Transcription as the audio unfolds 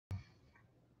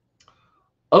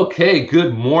Okay,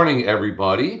 good morning,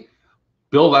 everybody.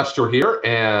 Bill Lester here,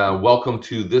 and welcome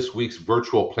to this week's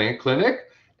virtual plant clinic.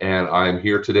 And I'm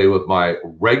here today with my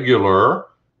regular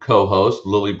co-host,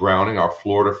 Lily Browning, our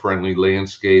Florida-friendly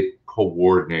landscape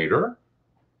coordinator.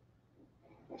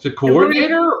 Is it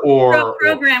coordinator or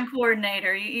program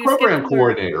coordinator? You program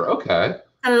coordinator? Okay.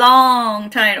 A long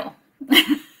title.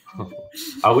 I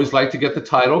always like to get the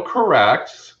title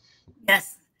correct.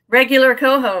 Yes. Regular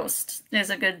co-host is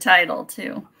a good title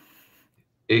too.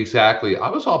 Exactly. I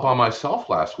was all by myself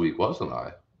last week, wasn't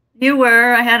I? You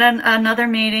were. I had another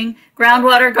meeting.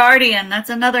 Groundwater Guardian. That's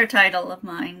another title of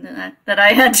mine that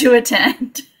I had to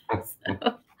attend.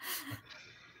 So.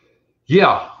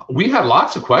 Yeah, we had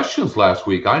lots of questions last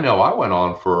week. I know I went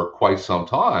on for quite some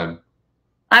time.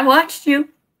 I watched you.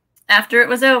 After it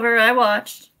was over, I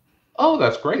watched. Oh,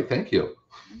 that's great. Thank you.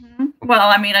 Well,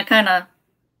 I mean, I kind of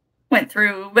went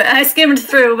through, but I skimmed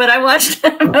through, but I watched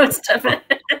most of it.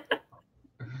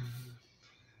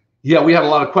 Yeah, we had a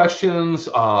lot of questions,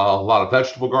 a lot of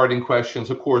vegetable gardening questions.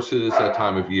 Of course, it is that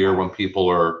time of year when people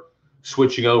are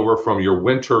switching over from your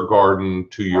winter garden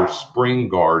to your spring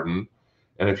garden.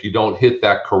 And if you don't hit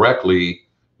that correctly,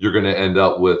 you're going to end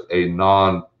up with a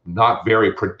not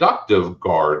very productive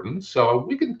garden. So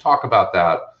we can talk about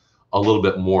that a little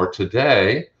bit more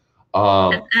today.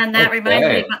 And that reminds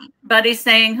me, Buddy's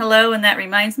saying hello, and that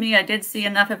reminds me, I did see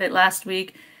enough of it last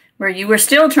week where you were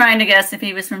still trying to guess if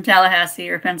he was from Tallahassee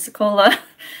or Pensacola,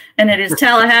 and it is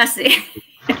Tallahassee.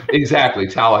 Exactly,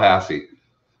 Tallahassee.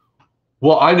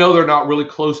 Well, I know they're not really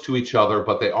close to each other,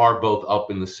 but they are both up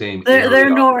in the same area. They're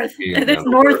north. It's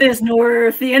north is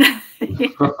north, you know.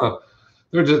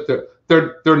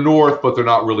 they're north, but they're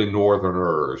not really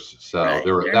northerners. So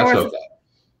right. That's okay.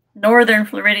 Northern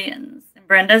Floridians. And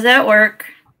Brenda's at work.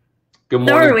 Good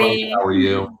morning, Brenda. How are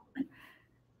you?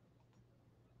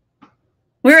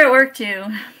 We're at work too.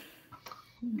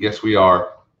 Yes, we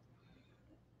are.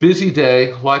 Busy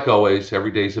day, like always.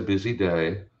 Every day's a busy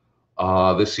day.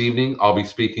 This evening, I'll be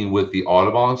speaking with the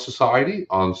Audubon Society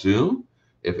on Zoom,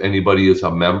 if anybody is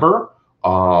a member,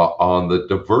 on the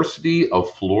diversity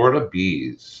of Florida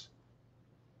bees.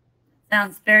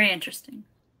 Sounds very interesting.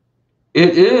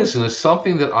 It is, and it's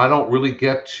something that I don't really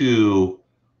get to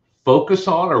focus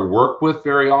on or work with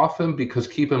very often, because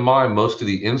keep in mind, most of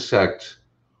the insect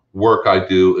work I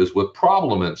do is with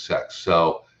problem insects.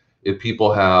 So if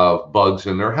people have bugs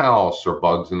in their house or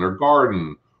bugs in their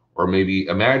garden, or maybe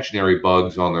imaginary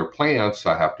bugs on their plants,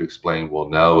 I have to explain, well,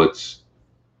 no, it's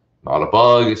not a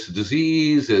bug, it's a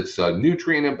disease, it's a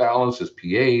nutrient imbalance, it's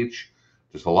pH.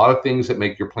 There's a lot of things that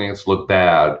make your plants look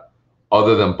bad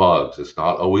other than bugs. It's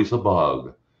not always a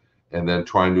bug. And then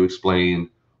trying to explain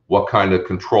what kind of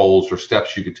controls or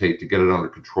steps you could take to get it under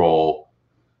control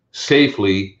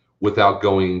safely without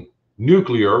going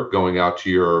nuclear, going out to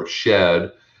your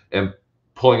shed and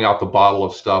pulling out the bottle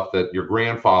of stuff that your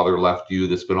grandfather left you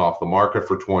that's been off the market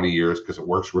for 20 years because it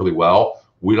works really well.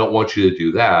 We don't want you to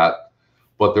do that.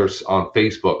 But there's on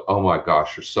Facebook, oh my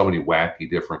gosh, there's so many wacky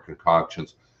different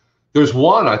concoctions. There's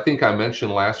one I think I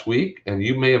mentioned last week, and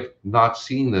you may have not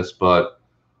seen this, but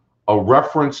a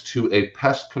reference to a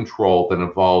pest control that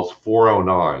involves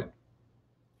 409.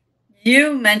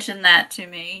 You mentioned that to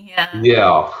me, yeah.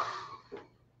 Yeah.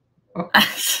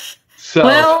 So,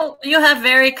 well, you have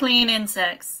very clean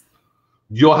insects.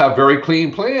 You'll have very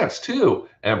clean plants too,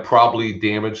 and probably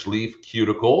damaged leaf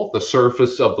cuticle, the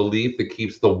surface of the leaf that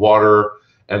keeps the water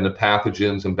and the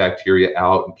pathogens and bacteria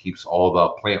out and keeps all the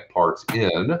plant parts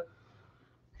in.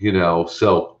 You know,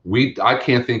 so I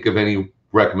can't think of any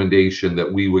recommendation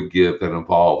that we would give that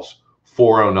involves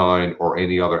 409 or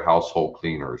any other household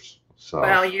cleaners. So,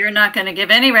 well, you're not going to give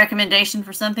any recommendation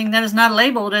for something that is not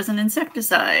labeled as an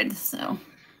insecticide. So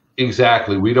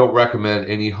exactly, we don't recommend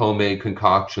any homemade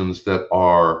concoctions that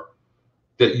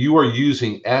you are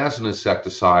using as an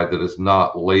insecticide that is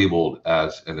not labeled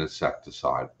as an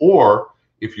insecticide, or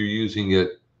if you're using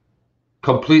it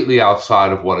completely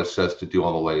outside of what it says to do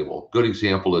on the label. Good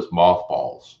example is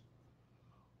mothballs.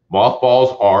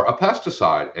 Mothballs are a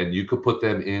pesticide, and you could put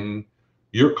them in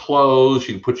your clothes.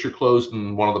 You can put your clothes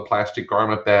in one of the plastic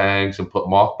garment bags and put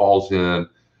mothballs in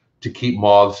to keep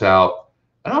moths out.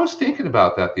 And I was thinking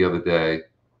about that the other day.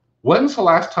 When's the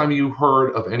last time you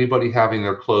heard of anybody having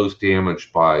their clothes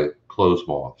damaged by clothes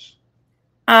moths?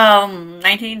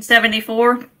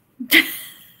 1974.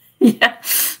 Yeah.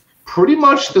 Pretty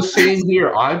much the same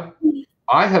here. I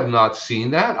have not seen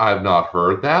that. I have not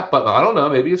heard that, but I don't know.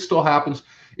 Maybe it still happens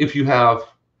if you have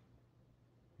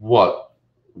what,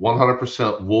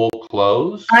 100% wool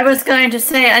clothes? I was going to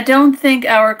say, I don't think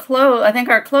our clothes, I think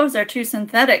our clothes are too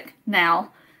synthetic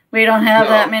now. We don't have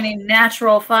that many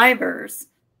natural fibers.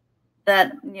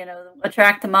 that, you know,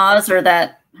 attract the moths, or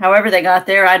that however they got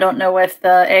there. I don't know if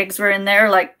the eggs were in there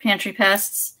like pantry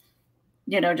pests,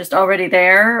 you know, just already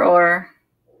there, or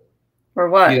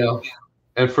what. Yeah.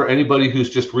 And for anybody who's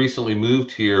just recently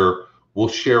moved here, we'll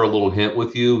share a little hint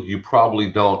with you. You probably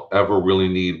don't ever really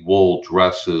need wool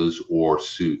dresses or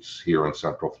suits here in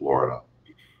Central Florida.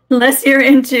 Unless you're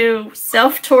into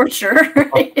self-torture.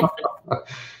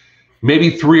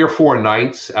 Maybe 3 or 4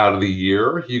 nights out of the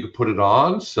year you could put it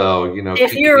on. So, you know,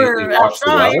 if you're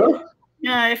outside,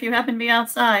 yeah, if you happen to be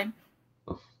outside.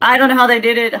 I don't know how they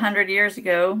did it 100 years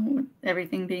ago,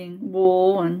 everything being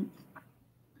wool, and,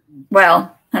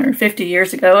 well, 150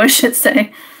 years ago, I should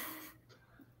say.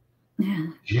 Yeah.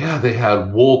 Yeah, they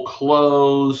had wool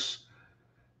clothes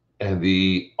and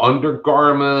the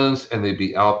undergarments, and they'd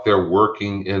be out there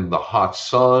working in the hot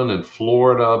sun in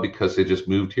Florida because they just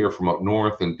moved here from up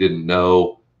north and didn't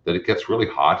know that it gets really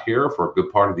hot here for a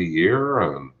good part of the year.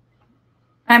 And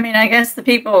I mean, I guess the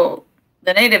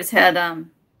natives had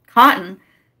cotton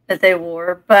that they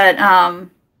wore, but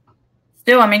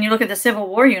still, I mean, you look at the Civil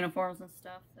War uniforms and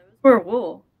stuff, those were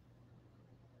wool.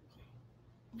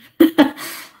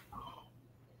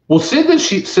 Well,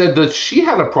 she said that she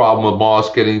had a problem with moths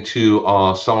getting to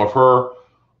some of her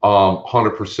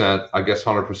 100%, I guess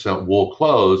 100% wool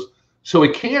clothes. So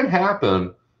it can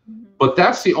happen, but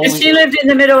that's the only. She lived in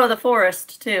the middle of the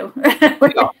forest too.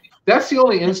 Yeah, that's the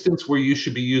only instance where you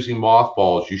should be using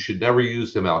mothballs. You should never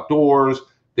use them outdoors.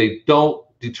 They don't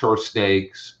deter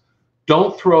snakes.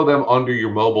 Don't throw them under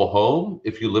your mobile home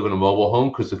if you live in a mobile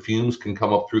home, because the fumes can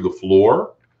come up through the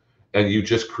floor, and you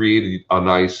just create a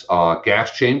nice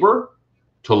gas chamber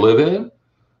to live in.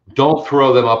 Don't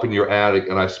throw them up in your attic.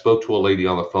 And I spoke to a lady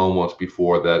on the phone once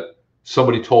before that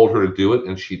somebody told her to do it,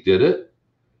 and she did it.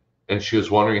 And she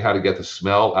was wondering how to get the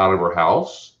smell out of her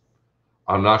house.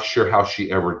 I'm not sure how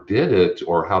she ever did it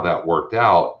or how that worked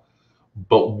out,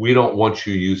 but we don't want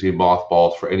you using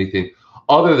mothballs for anything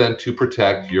other than to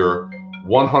protect your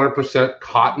 100%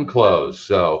 cotton clothes.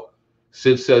 So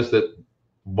Sid says that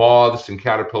moths and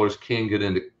caterpillars can get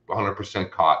into 100%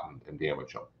 cotton and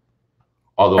damage them.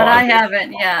 Although, but I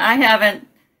haven't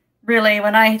really.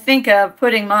 When I think of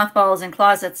putting mothballs in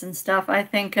closets and stuff, I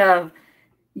think of,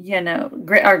 you know,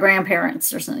 our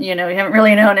grandparents or something. You know, we haven't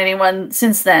really known anyone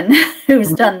since then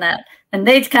who's done that, and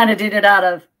they kind of did it out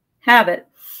of habit.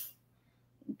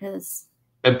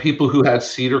 And people who had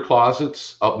cedar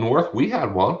closets up north, we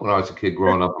had one when I was a kid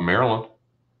growing up in Maryland.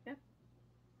 Yeah.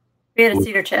 We had a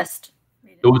cedar chest.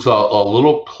 It was a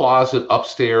little closet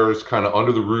upstairs, kind of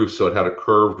under the roof, so it had a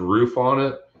curved roof on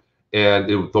it, and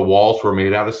the walls were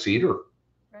made out of cedar.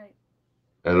 Right.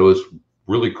 And it was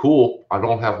really cool. I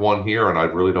don't have one here, and I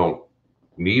really don't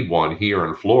need one here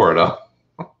in Florida.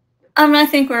 I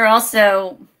think our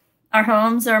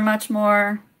homes are much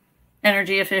more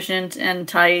energy efficient and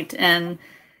tight, and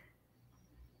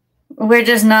we're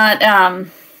just not,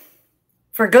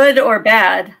 for good or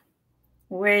bad,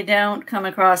 we don't come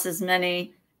across as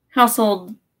many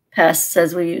household pests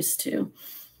as we used to.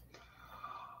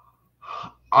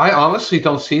 I honestly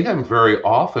don't see them very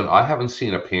often. I haven't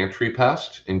seen a pantry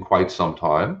pest in quite some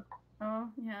time. Oh,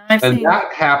 yeah.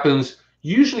 That happens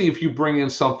usually if you bring in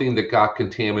something that got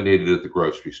contaminated at the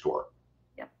grocery store.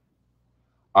 Yep.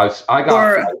 I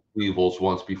got weevils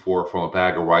once before from a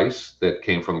bag of rice that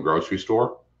came from the grocery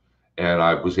store, and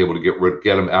I was able to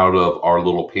get them out of our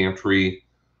little pantry.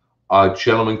 A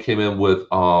gentleman came in with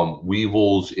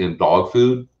weevils in dog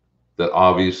food that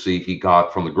obviously he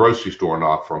got from the grocery store,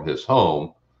 not from his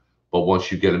home. But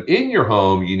once you get them in your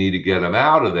home, you need to get them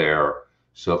out of there.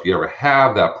 So if you ever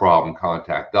have that problem,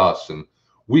 contact us, and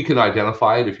we can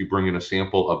identify it if you bring in a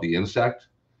sample of the insect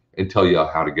and tell you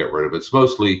how to get rid of it. It's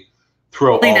mostly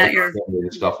throw all the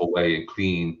stuff away and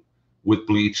clean with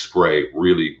bleach spray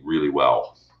really, really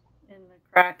well. In the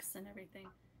cracks and everything.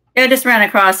 Yeah, I just ran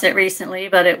across it recently,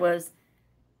 but it was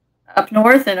up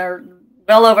north in a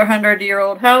well over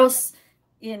 100-year-old house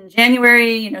in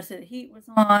January, you know, so the heat was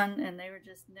on, and they were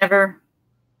just never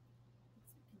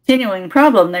continuing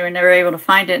problem. They were never able to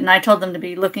find it, and I told them to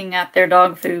be looking at their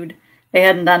dog food. They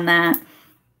hadn't done that,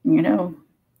 you know,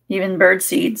 even bird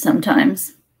seed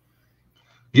sometimes.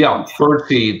 Yeah, bird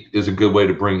seed is a good way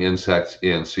to bring insects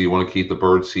in. So you want to keep the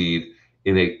bird seed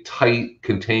in a tight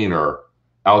container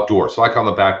outdoors, like on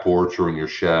the back porch or in your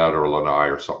shed or lanai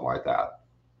or something like that.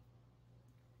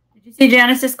 Did you see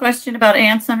Janice's question about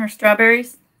ants on her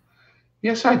strawberries?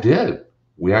 Yes, I did.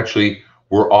 We actually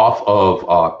were off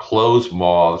of clothes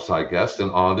moths, I guess,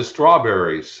 and on to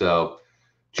strawberries. So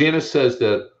Janice says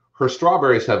that her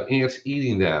strawberries have ants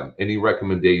eating them. Any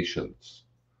recommendations?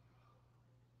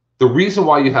 The reason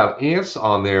why you have ants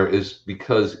on there is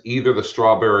because either the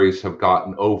strawberries have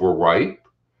gotten overripe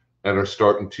and are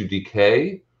starting to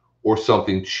decay, or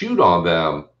something chewed on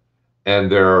them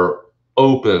and they're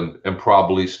open and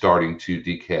probably starting to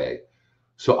decay.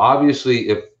 So obviously,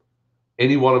 if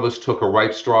any one of us took a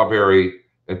ripe strawberry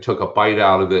and took a bite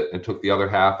out of it and took the other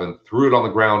half and threw it on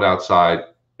the ground outside,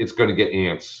 it's going to get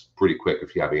ants pretty quick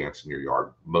if you have ants in your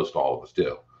yard. Most all of us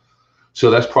do.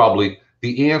 So that's probably,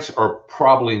 the ants are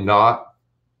probably not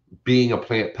being a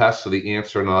plant pest, so the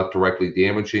ants are not directly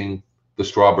damaging the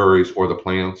strawberries or the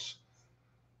plants.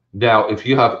 Now, if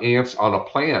you have ants on a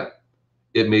plant,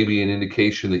 it may be an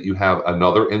indication that you have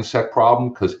another insect problem,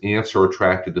 because ants are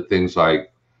attracted to things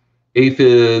like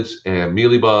aphids and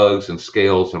mealybugs and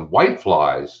scales and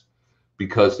whiteflies,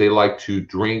 because they like to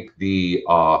drink the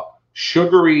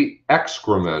sugary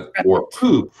excrement or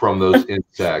poop from those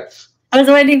insects. I was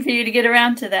waiting for you to get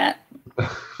around to that.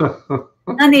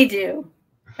 Honeydew.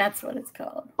 That's what it's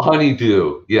called.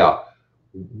 Honeydew, yeah.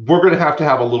 We're going to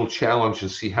have a little challenge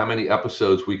and see how many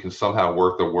episodes we can somehow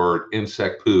work the word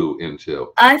insect poo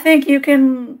into. I think you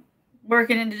can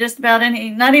work it into just about any,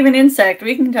 not even insect.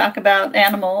 We can talk about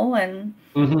animal and,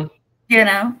 you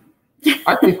know.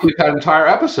 I think we've had entire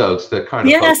episodes that kind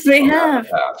of. Yes, we have.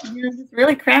 Yes,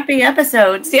 really crappy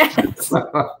episodes. Yes.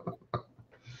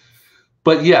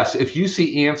 But yes, if you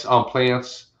see ants on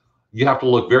plants, you have to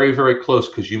look very, very close,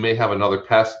 because you may have another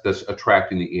pest that's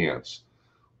attracting the ants.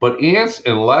 But ants,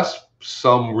 unless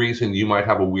some reason you might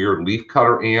have a weird leaf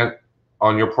cutter ant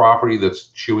on your property that's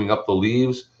chewing up the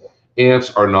leaves,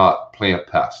 ants are not plant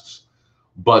pests.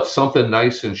 But something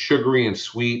nice and sugary and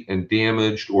sweet and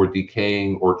damaged or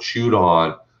decaying or chewed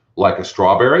on, like a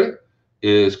strawberry,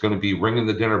 is going to be ringing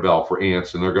the dinner bell for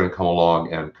ants, and they're going to come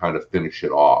along and kind of finish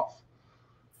it off.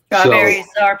 Strawberries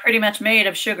are pretty much made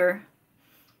of sugar.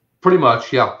 Pretty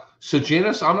much, yeah. So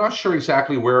Janice, I'm not sure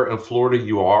exactly where in Florida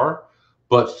you are,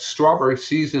 but strawberry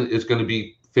season is going to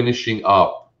be finishing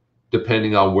up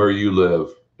depending on where you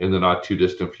live in the not too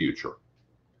distant future.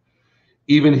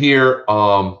 Even here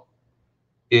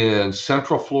in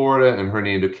Central Florida and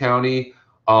Hernando County,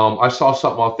 I saw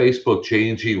something on Facebook,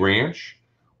 J&G Ranch,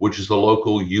 which is the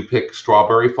local U-Pick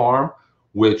strawberry farm,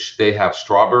 which they have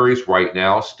strawberries right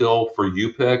now still for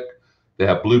U-Pick. They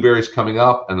have blueberries coming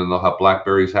up, and then they'll have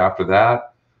blackberries after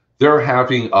that. They're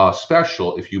having a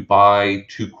special. If you buy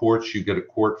 2 quarts, you get a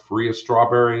quart free of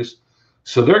strawberries.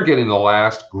 So they're getting the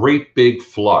last great big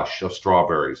flush of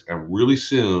strawberries, and really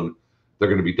soon they're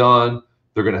going to be done.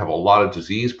 They're going to have a lot of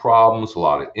disease problems, a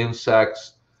lot of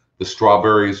insects. The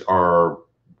strawberries are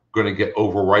going to get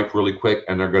overripe really quick,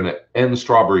 and they're going to end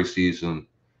strawberry season,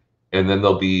 and then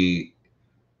they'll be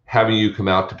having you come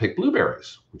out to pick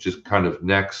blueberries, which is kind of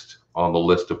next on the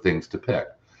list of things to pick.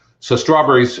 So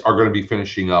strawberries are going to be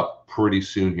finishing up pretty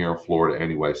soon here in Florida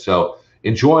anyway. So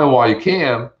enjoy them while you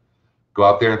can. Go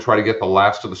out there and try to get the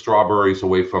last of the strawberries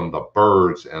away from the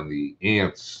birds and the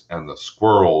ants and the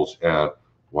squirrels and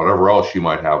whatever else you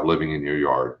might have living in your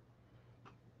yard.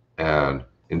 And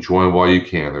enjoy them while you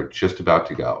can. They're just about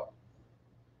to go.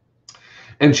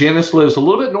 And Janice lives a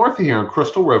little bit north of here in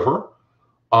Crystal River.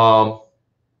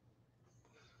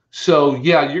 So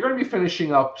yeah, you're going to be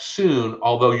finishing up soon,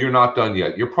 although you're not done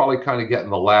yet. You're probably kind of getting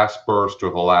the last burst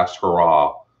or the last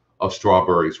hurrah of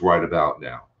strawberries right about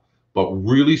now. But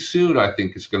really soon, I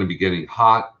think it's going to be getting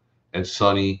hot and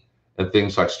sunny, and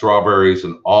things like strawberries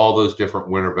and all those different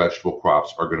winter vegetable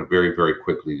crops are going to very, very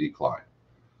quickly decline.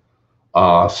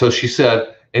 So she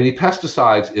said, any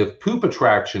pesticides if poop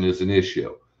attraction is an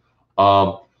issue?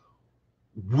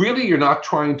 Really, you're not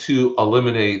trying to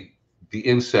eliminate the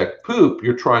insect poop,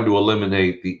 you're trying to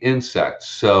eliminate the insects.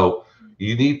 So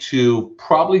you need to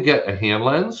probably get a hand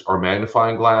lens or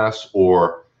magnifying glass,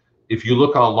 or if you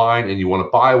look online and you want to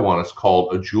buy one, it's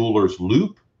called a jeweler's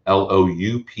loupe,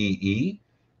 L-O-U-P-E,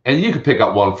 and you can pick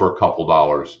up one for a couple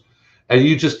dollars. And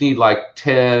you just need like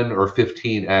 10 or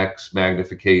 15x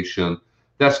magnification.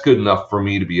 That's good enough for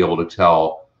me to be able to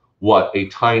tell what a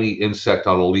tiny insect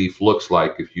on a leaf looks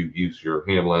like if you use your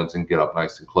hand lens and get up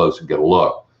nice and close and get a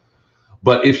look.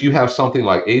 But if you have something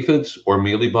like aphids or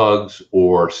mealybugs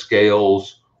or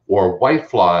scales or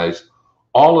whiteflies,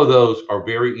 all of those are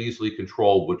very easily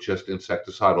controlled with just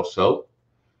insecticidal soap.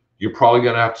 You're probably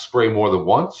going to have to spray more than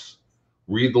once.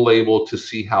 Read the label to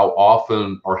see how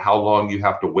often or how long you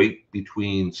have to wait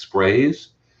between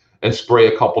sprays, and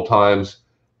spray a couple times.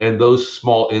 And those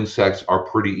small insects are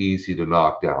pretty easy to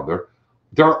knock down.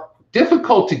 They're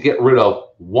difficult to get rid of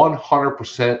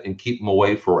 100% and keep them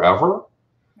away forever.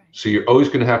 So you're always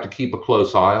going to have to keep a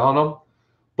close eye on them,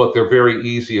 but they're very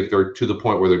easy if they're to the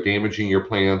point where they're damaging your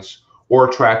plants or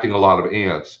attracting a lot of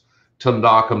ants to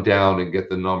knock them down and get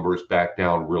the numbers back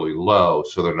down really low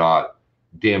so they're not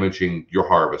damaging your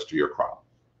harvest or your crop.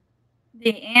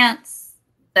 The ants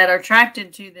that are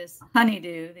attracted to this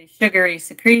honeydew, these sugary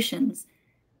secretions,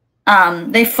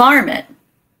 they farm it,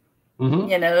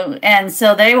 you know, and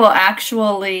so they will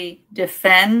actually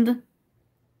defend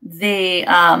the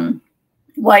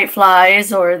white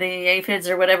flies or the aphids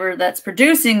or whatever that's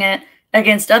producing it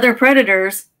against other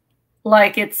predators,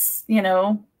 like it's, you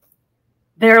know,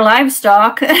 their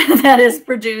livestock that is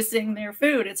producing their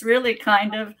food. It's really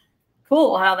kind of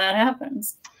cool how that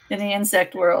happens in the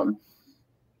insect world.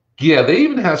 Yeah, they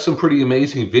even have some pretty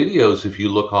amazing videos if you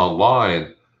look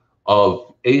online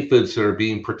of aphids that are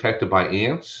being protected by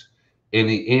ants, and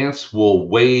the ants will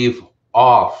wave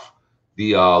off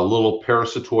the little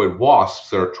parasitoid wasps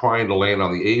that are trying to land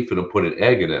on the aphid and put an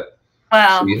egg in it.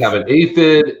 Wow. So you have an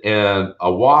aphid and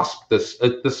a wasp that's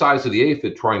the size of the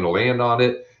aphid trying to land on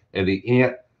it, and the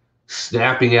ant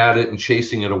snapping at it and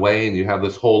chasing it away, and you have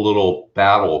this whole little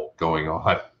battle going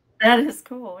on. That is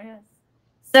cool, yes.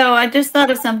 So I just thought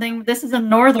of something. This is a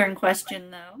northern question,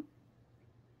 though.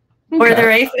 Okay.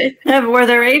 Were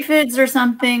there aphids or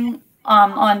something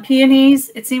on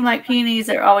peonies? It seemed like peonies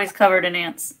are always covered in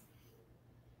ants.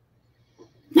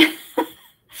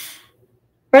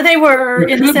 Or they were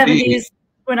in the 70s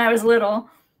when I was little.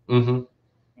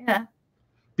 Yeah.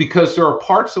 Because there are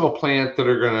parts of a plant that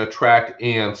are going to attract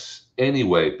ants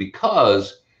anyway,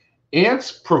 because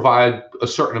ants provide a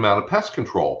certain amount of pest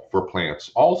control for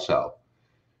plants also.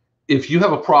 If you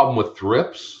have a problem with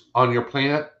thrips on your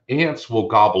plant, ants will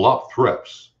gobble up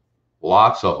thrips,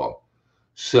 lots of them.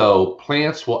 So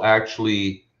plants will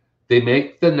actually, they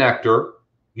make the nectar,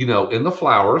 you know, in the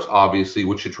flowers, obviously,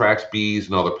 which attracts bees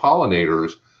and other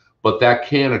pollinators, but that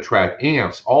can attract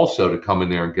ants also to come in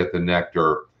there and get the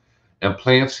nectar. And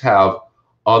plants have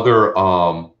other,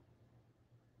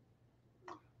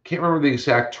 can't remember the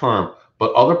exact term,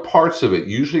 but other parts of it,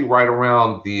 usually right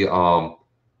around the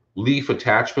leaf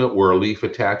attachment where a leaf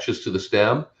attaches to the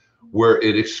stem, where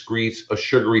it excretes a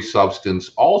sugary substance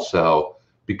also,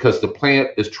 because the plant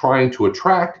is trying to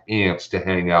attract ants to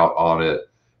hang out on it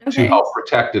to help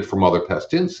protect it from other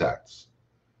pest insects.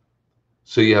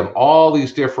 So you have all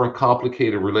these different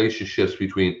complicated relationships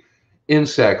between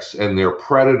insects and their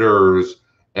predators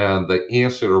and the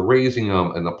ants that are raising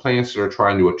them and the plants that are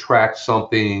trying to attract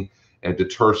something and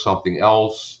deter something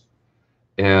else.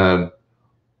 And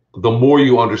the more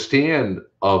you understand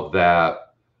of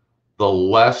that, the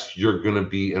less you're going to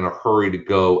be in a hurry to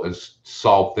go and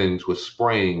solve things with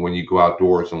spraying when you go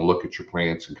outdoors and look at your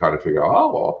plants and kind of figure out,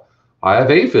 oh, well, I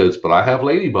have aphids, but I have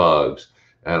ladybugs,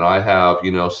 and I have,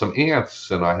 you know, some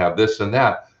ants, and I have this and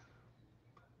that.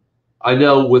 I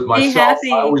know with myself,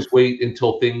 I always wait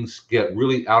until things get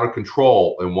really out of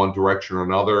control in one direction or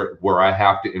another where I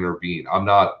have to intervene. I'm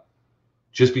not,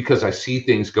 just because I see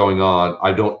things going on,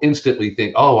 I don't instantly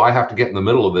think, oh, I have to get in the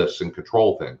middle of this and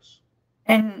control things.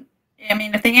 And I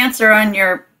mean, if the ants are on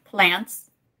your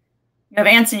plants, you have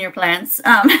ants in your plants,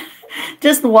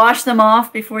 just wash them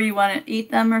off before you want to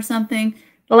eat them or something.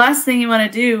 The last thing you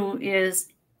want to do is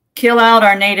kill out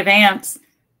our native ants,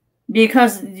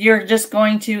 because you're just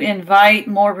going to invite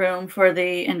more room for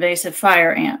the invasive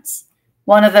fire ants.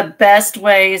 One of the best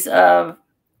ways of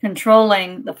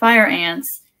controlling the fire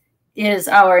ants is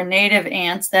our native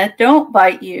ants that don't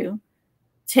bite you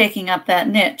taking up that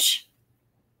niche.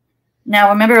 Now,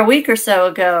 remember a week or so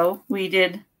ago, we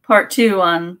did part 2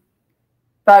 on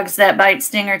bugs that bite,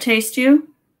 sting, or taste you,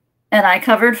 and I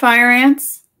covered fire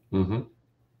ants.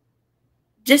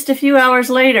 Just a few hours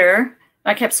later,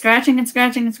 I kept scratching and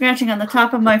scratching and scratching on the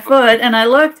top of my foot, and I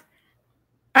looked.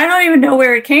 I don't even know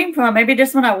where it came from. Maybe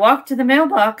just when I walked to the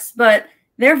mailbox, but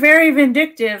they're very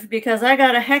vindictive because I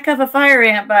got a heck of a fire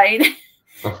ant bite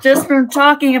just from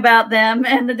talking about them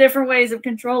and the different ways of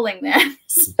controlling them.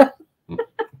 So.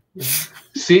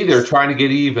 See, they're trying to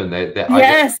get even.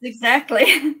 Yes,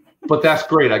 exactly. But that's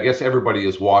great. I guess everybody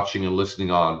is watching and listening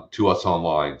on to us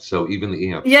online. So even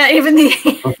the ants. Yeah, even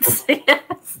the ants.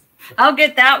 Yes. I'll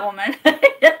get that woman.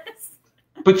 Yes.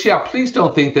 But yeah, please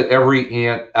don't think that every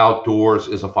ant outdoors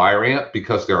is a fire ant,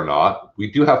 because they're not. We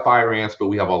do have fire ants, but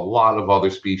we have a lot of other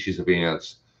species of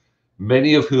ants,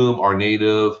 many of whom are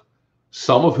native,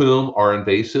 some of whom are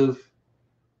invasive.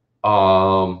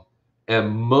 And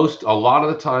a lot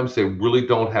of the times they really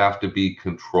don't have to be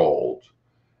controlled.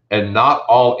 And not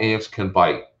all ants can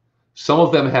bite. Some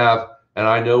of them have, and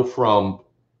I know from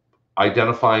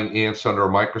identifying ants under a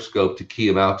microscope to key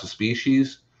them out to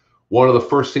species, one of the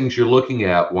first things you're looking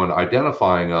at when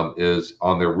identifying them is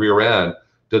on their rear end,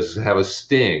 does it have a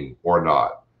sting or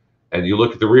not? And you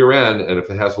look at the rear end, and if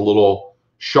it has a little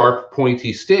sharp,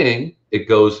 pointy sting, it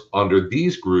goes under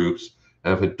these groups.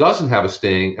 And if it doesn't have a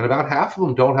sting, and about half of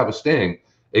them don't have a sting,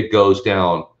 it goes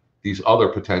down these other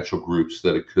potential groups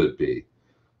that it could be.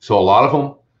 So a lot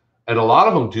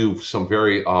of them do some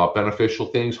very beneficial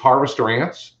things. Harvester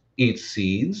ants eat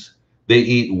seeds. They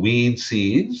eat weed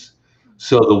seeds.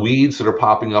 So the weeds that are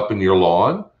popping up in your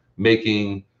lawn,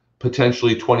 making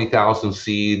potentially 20,000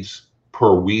 seeds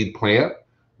per weed plant,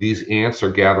 these ants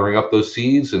are gathering up those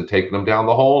seeds and taking them down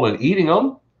the hole and eating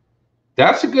them.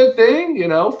 That's a good thing, you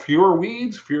know, fewer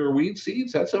weed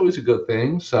seeds. That's always a good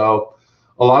thing. So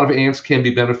a lot of ants can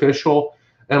be beneficial,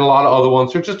 and a lot of other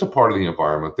ones are just a part of the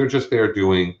environment. They're just there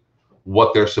doing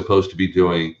what they're supposed to be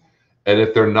doing. And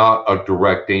if they're not a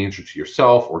direct danger to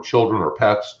yourself or children or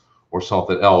pets or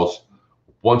something else,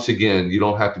 once again, you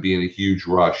don't have to be in a huge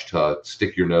rush to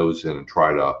stick your nose in and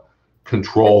try to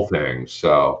control things.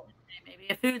 So maybe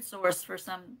a food source for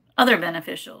some other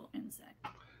beneficial insect.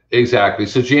 Exactly.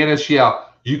 So Janice, yeah,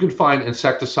 you can find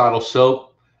insecticidal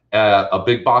soap at a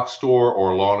big box store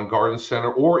or a lawn and garden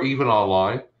center, or even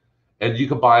online. And you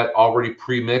can buy it already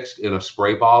pre-mixed in a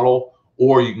spray bottle,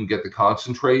 or you can get the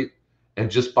concentrate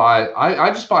and just buy, I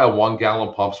just buy a 1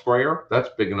 gallon pump sprayer. That's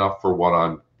big enough for what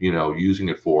I'm, you know, using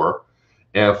it for.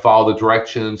 And follow the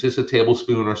directions. It's a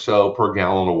tablespoon or so per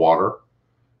gallon of water.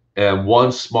 And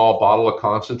 1 small bottle of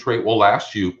concentrate will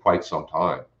last you quite some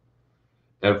time.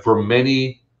 And for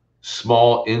many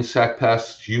small insect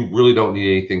pests, you really don't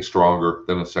need anything stronger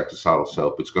than insecticidal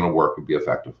soap. It's going to work and be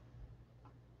effective.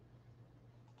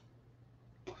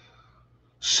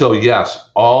 So yes,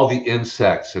 all the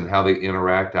insects and how they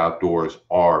interact outdoors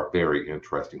are very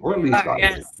interesting, or at least I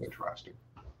think it's interesting.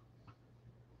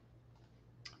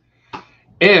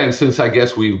 And since I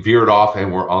guess we veered off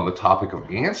and we're on the topic of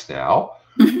ants now,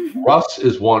 Russ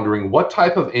is wondering what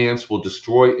type of ants will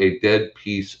destroy a dead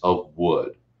piece of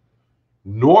wood.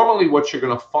 Normally what you're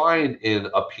going to find in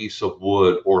a piece of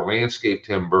wood or landscape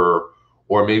timber,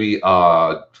 or maybe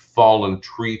a fallen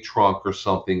tree trunk or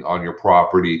something on your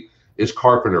property, is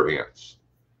carpenter ants.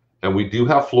 And we do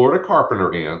have Florida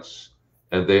carpenter ants,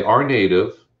 and they are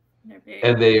native,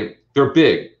 and they're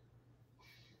big.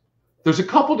 There's a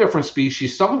couple different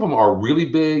species. Some of them are really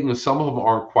big and some of them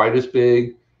aren't quite as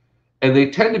big. And they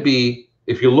tend to be,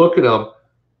 if you look at them,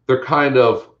 they're kind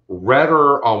of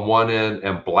redder on one end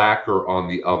and blacker on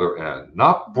the other end.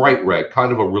 Not bright red,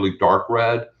 kind of a really dark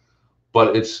red,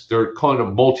 but they're kind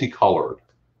of multicolored.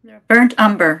 They're burnt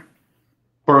umber.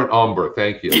 Burnt umber,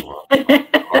 thank you. I'm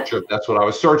not sure if that's what I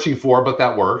was searching for, but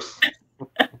that works.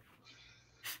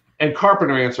 And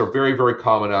carpenter ants are very, very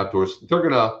common outdoors.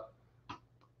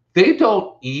 They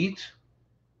don't eat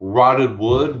rotted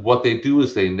wood. What they do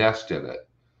is they nest in it.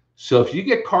 So if you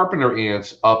get carpenter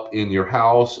ants up in your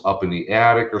house, up in the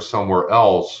attic or somewhere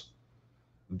else,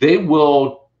 they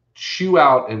will chew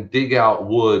out and dig out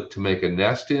wood to make a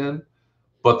nest in,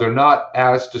 but they're not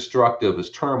as destructive as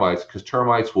termites, because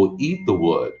termites will eat the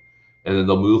wood and then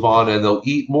they'll move on and they'll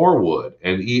eat more wood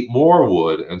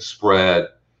and spread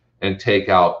and take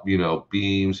out, you know,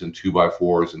 beams and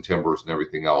 2x4s and timbers and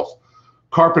everything else.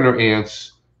 Carpenter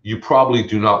ants, you probably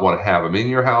do not want to have them in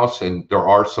your house, and there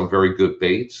are some very good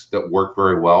baits that work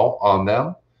very well on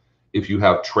them if you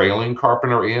have trailing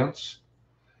carpenter ants.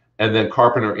 And then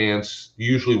carpenter ants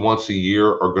usually once a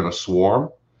year are going to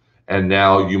swarm, and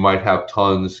now you might have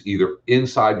tons either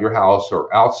inside your house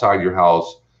or outside your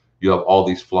house. You have all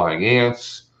these flying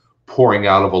ants pouring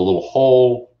out of a little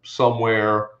hole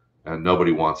somewhere, and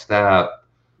nobody wants that.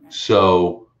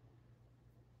 So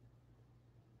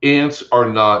ants are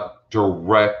not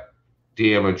direct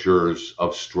damagers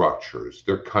of structures.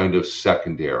 They're kind of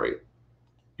secondary.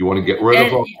 You want to get rid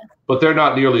of them, but they're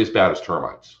not nearly as bad as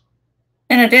termites.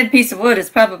 And a dead piece of wood is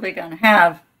probably going to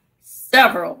have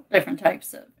several different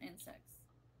types of insects.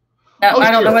 Now, I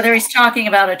don't know whether he's talking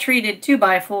about a treated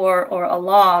 2x4 or a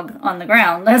log on the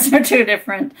ground. Those are two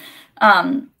different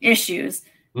issues.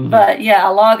 Mm-hmm. But yeah,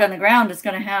 a log on the ground is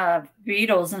going to have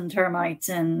beetles and termites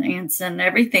and ants and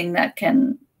everything that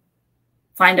can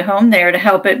find a home there to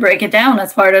help it break it down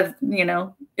as part of, you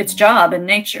know, its job in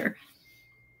nature.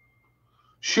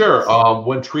 Sure.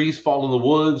 When trees fall in the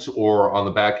woods or on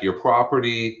the back of your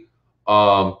property,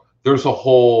 there's a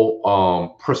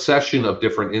whole procession of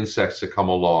different insects that come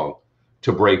along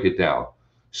to break it down.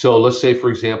 So let's say, for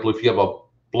example, if you have a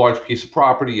large piece of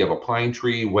property, you have a pine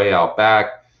tree way out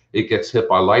back, it gets hit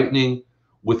by lightning.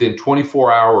 Within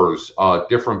 24 hours,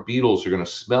 different beetles are going to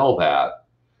smell that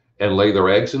and lay their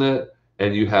eggs in it.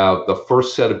 And you have the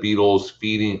first set of beetles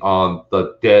feeding on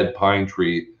the dead pine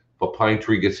tree. If a pine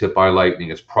tree gets hit by lightning,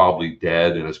 it's probably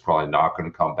dead and it's probably not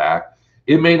going to come back.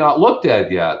 It may not look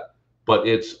dead yet, but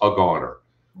it's a goner.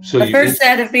 So the first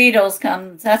set of beetles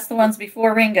comes, that's the ones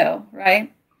before Ringo,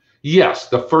 right? Yes,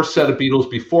 the first set of beetles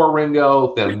before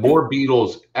Ringo, then more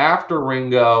beetles after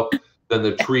Ringo, then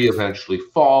the tree eventually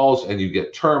falls and you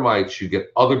get termites, you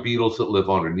get other beetles that live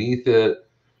underneath it.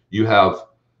 You have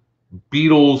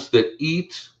beetles that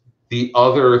eat the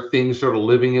other things that are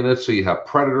living in it. So you have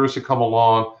predators that come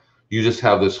along. You just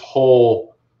have this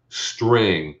whole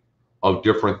string of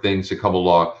different things that come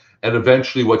along. And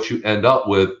eventually what you end up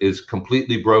with is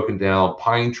completely broken down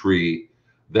pine tree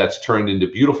that's turned into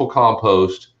beautiful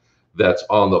compost that's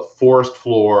on the forest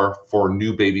floor for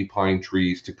new baby pine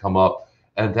trees to come up.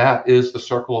 And that is the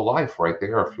circle of life right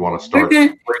there if you want to start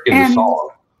breaking the song.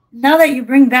 Now that you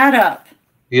bring that up,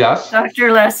 yes,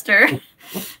 Dr. Lester,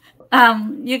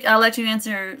 I'll let you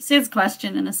answer Sid's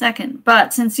question in a second.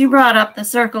 But since you brought up the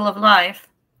circle of life,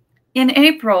 in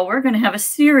April, we're going to have a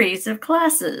series of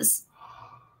classes.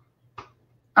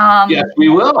 Yes, we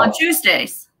will. On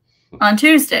Tuesdays. On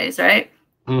Tuesdays, right?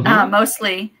 Mm-hmm.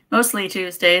 Mostly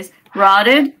Tuesdays.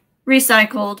 Rotted,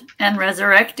 recycled, and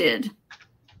resurrected.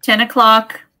 10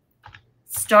 o'clock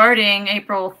starting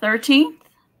April 13th.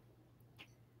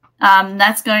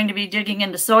 That's going to be digging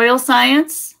into soil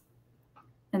science.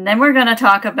 And then we're going to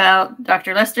talk about,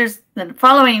 Dr. Lester's the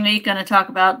following week going to talk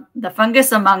about the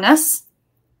fungus among us.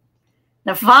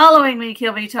 The following week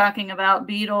he'll be talking about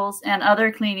beetles and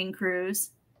other cleaning crews.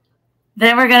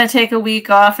 Then we're going to take a week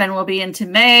off and we'll be into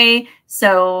May.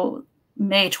 So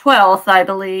May 12th, I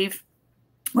believe,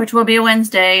 which will be a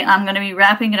Wednesday, I'm going to be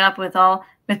wrapping it up with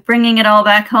bringing it all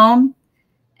back home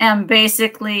and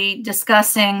basically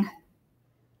discussing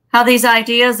how these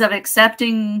ideas of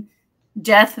accepting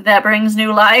death that brings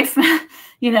new life,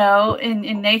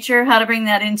 in nature, how to bring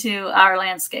that into our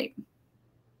landscape.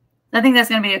 I think that's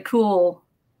going to be a cool,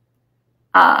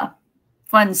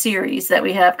 fun series that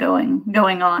we have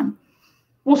going on.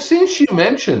 Well, since you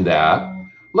mentioned that,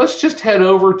 let's just head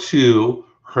over to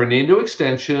Hernando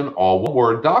Extension,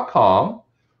 alloneword.com,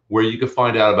 where you can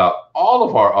find out about all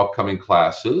of our upcoming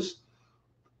classes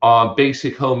on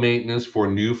basic home maintenance for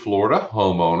new Florida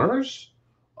homeowners.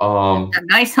 A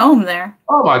nice home there.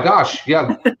 Oh my gosh,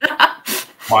 yeah.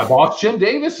 My boss Jim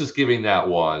Davis is giving that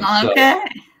one. Okay.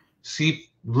 So, see,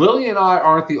 Lily and I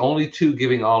aren't the only two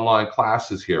giving online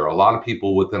classes here. A lot of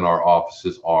people within our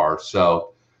offices are.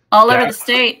 So all over the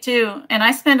state too. And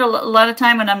I spend a lot of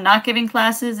time when I'm not giving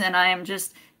classes and I am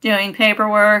just doing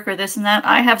paperwork or this and that.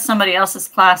 I have somebody else's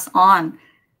class on.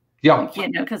 Yeah.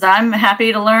 Because I'm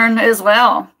happy to learn as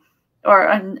well,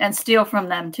 and steal from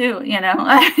them too.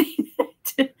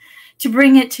 To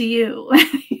bring it to you.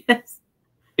 Yes.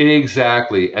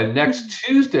 Exactly. And next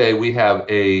Tuesday, we have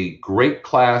a great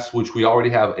class, which we already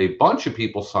have a bunch of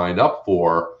people signed up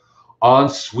for, on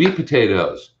sweet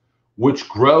potatoes, which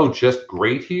grow just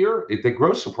great here. They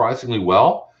grow surprisingly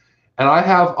well. And I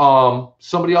have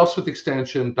somebody else with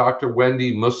Extension, Dr.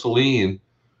 Wendy Mussolini,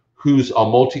 who's a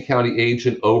multi-county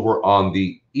agent over on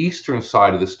the eastern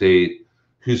side of the state,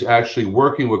 who's actually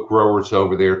working with growers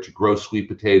over there to grow sweet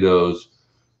potatoes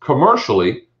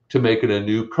commercially to make it a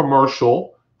new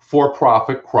commercial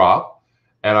for-profit crop.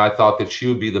 And I thought that she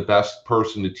would be the best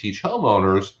person to teach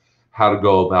homeowners how to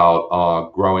go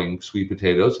about growing sweet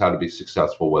potatoes, how to be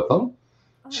successful with them.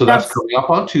 So that's coming up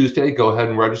on Tuesday. Go ahead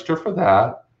and register for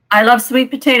that. I love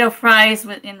sweet potato fries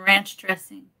in ranch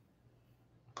dressing.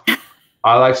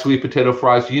 I like sweet potato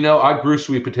fries. I grew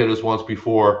sweet potatoes once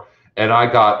before, and I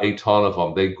got a ton of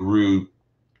them. They grew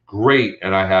great,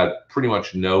 and I had pretty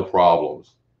much no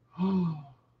problems.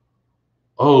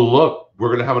 Oh, look, we're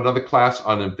going to have another class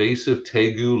on invasive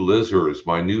tegu lizards,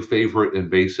 my new favorite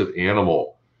invasive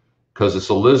animal, because it's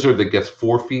a lizard that gets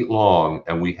 4 feet long,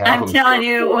 and we have I'm telling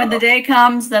you, when the day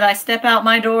comes that I step out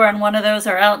my door and one of those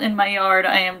are out in my yard,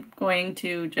 I am going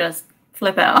to just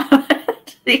flip out.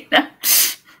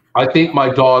 I think my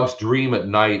dogs dream at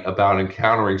night about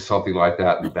encountering something like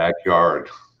that in the backyard.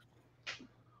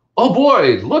 Oh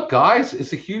boy, look guys,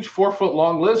 it's a huge 4 foot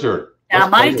long lizard. Yeah,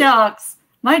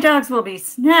 my dogs will be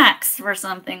snacks for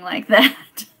something like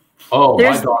that. Oh,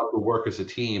 my dogs would work as a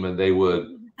team, and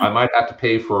I might have to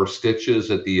pay for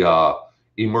stitches at the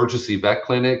emergency vet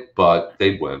clinic, but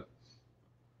they'd win.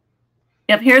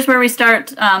 Yep, here's where we start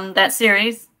that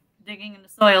series, digging into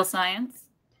soil science.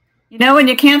 When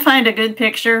you can't find a good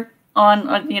picture on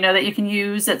that you can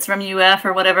use that's from UF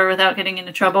or whatever without getting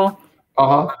into trouble,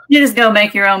 you just go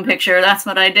make your own picture. That's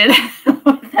what I did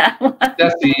with that one.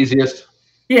 That's the easiest.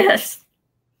 Yes.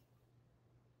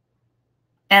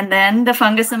 And then the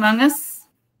fungus among us.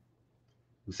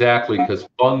 Exactly, because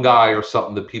fungi are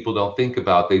something that people don't think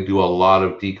about. They do a lot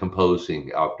of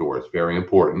decomposing outdoors. Very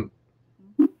important.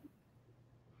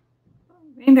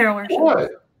 Green barrel worship.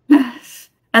 What?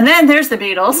 And then there's the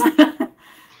beetles.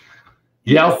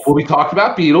 Yeah, well, we talked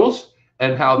about beetles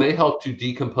and how they help to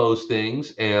decompose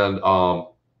things and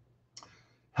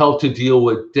help to deal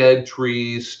with dead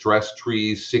trees, stressed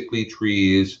trees, sickly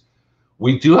trees.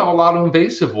 We do have a lot of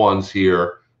invasive ones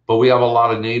here, but we have a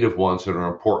lot of native ones that are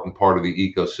an important part of the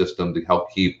ecosystem to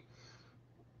help keep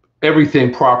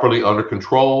everything properly under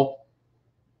control.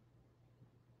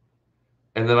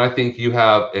 And then I think you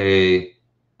have a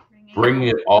bringing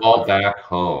it all back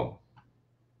home.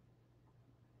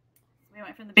 We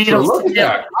went from the Beatles to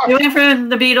Dylan. We went from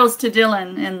the Beatles to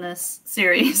Dylan in this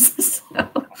series. So.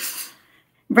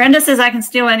 Brenda says I can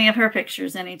steal any of her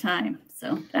pictures anytime,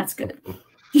 so that's good.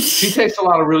 She takes a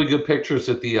lot of really good pictures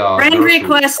at the friend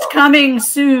request coming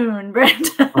soon,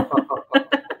 Brenda.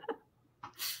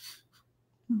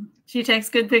 She takes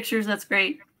good pictures. That's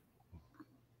great.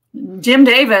 Jim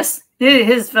Davis,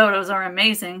 his photos are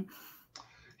amazing.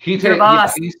 He's a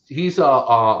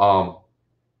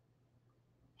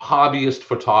hobbyist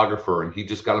photographer, and he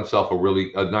just got himself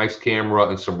a nice camera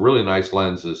and some really nice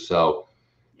lenses. So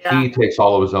he takes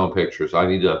all of his own pictures.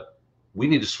 We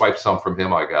need to swipe some from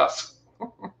him, I guess.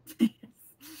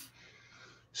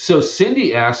 So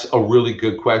Cindy asks a really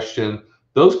good question.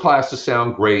 Those classes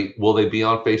sound great. Will they be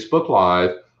on Facebook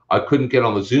Live? I couldn't get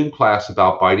on the Zoom class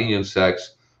about biting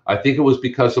insects. I think it was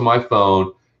because of my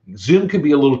phone. Zoom can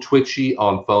be a little twitchy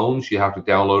on phones. You have to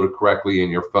download it correctly,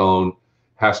 and your phone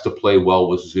has to play well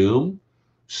with Zoom.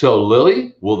 So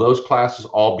Lily, will those classes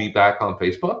all be back on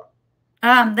Facebook?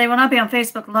 They will not be on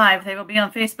Facebook Live. They will be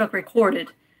on Facebook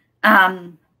recorded.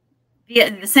 The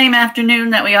same afternoon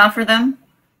that we offer them,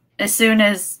 as soon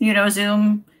as,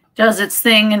 Zoom does its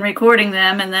thing in recording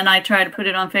them, and then I try to put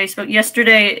it on Facebook.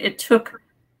 Yesterday, it took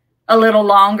a little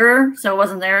longer, so it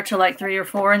wasn't there till like 3 or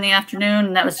 4 in the afternoon,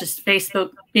 and that was just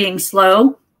Facebook being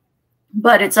slow.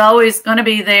 But it's always going to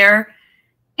be there,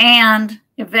 and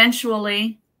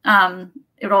eventually,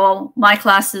 my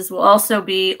classes will also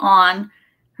be on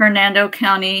Hernando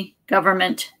County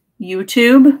Government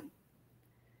YouTube.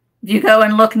 If you go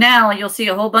and look now, you'll see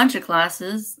a whole bunch of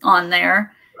classes on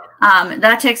there.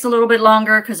 That takes a little bit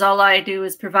longer because all I do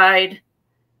is provide,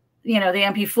 the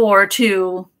MP4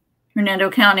 to Hernando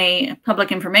County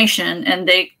Public Information, and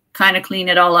they kind of clean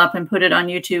it all up and put it on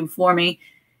YouTube for me.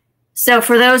 So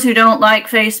for those who don't like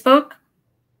Facebook,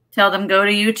 tell them go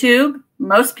to YouTube.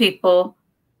 Most people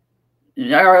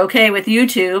are okay with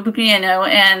YouTube,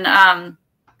 and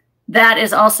that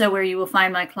is also where you will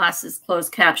find my classes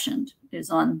closed captioned, is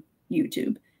on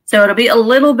YouTube. So it'll be a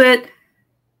little bit,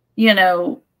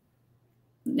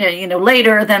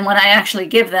 later than when I actually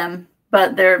give them,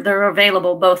 but they're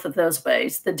available both of those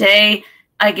ways. The day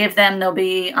I give them, they'll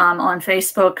be on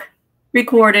Facebook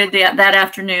recorded that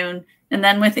afternoon, and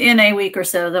then within a week or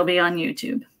so, they'll be on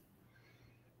YouTube.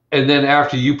 And then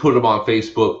after you put them on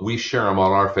Facebook, we share them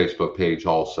on our Facebook page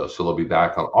also. So they'll be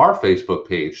back on our Facebook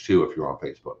page too if you're on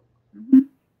Facebook. Mm-hmm.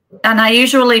 And I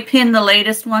usually pin the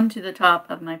latest one to the top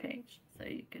of my page so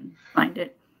you can find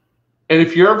it. And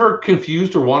if you're ever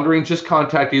confused or wondering, just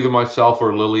contact either myself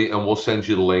or Lily, and we'll send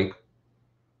you the link,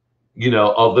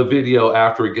 of the video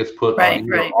after it gets put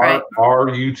on our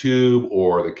YouTube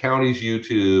or the county's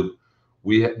YouTube.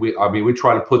 We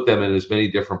try to put them in as many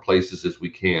different places as we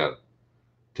can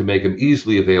to make them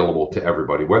easily available to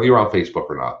everybody, whether you're on Facebook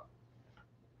or not.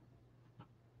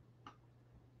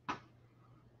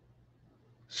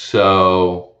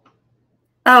 So.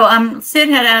 Oh, Sid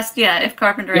had asked, if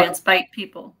carpenter ants bite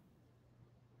people.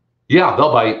 Yeah,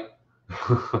 they'll bite.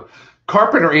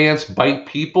 Carpenter ants bite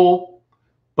people,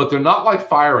 but they're not like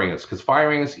fire ants, because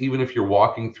fire ants, even if you're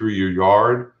walking through your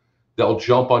yard, they'll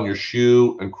jump on your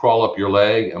shoe and crawl up your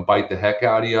leg and bite the heck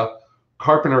out of you.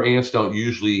 Carpenter ants don't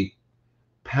usually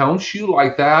pounce you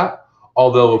like that.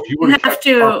 Although if you were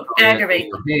to aggravate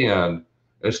your hand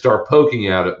and start poking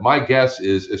at it, my guess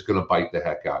is it's going to bite the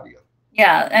heck out of you.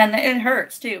 Yeah, and it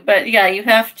hurts too. But yeah, you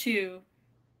have to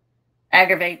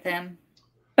aggravate them.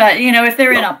 But if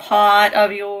they're in a pot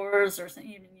of yours or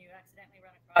something, and you accidentally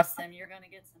run across them, you're going to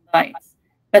get some bites.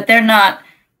 But they're not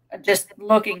just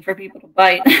looking for people to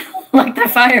bite like the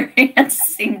fire ants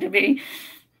seem to be.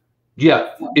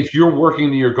 Yeah, if you're working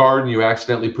in your garden, you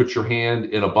accidentally put your hand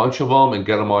in a bunch of them and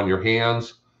get them on your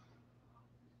hands.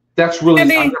 That's really, I've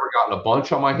never gotten a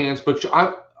bunch on my hands, but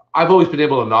I've always been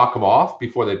able to knock them off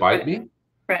before they bite me.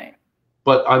 Right.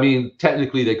 But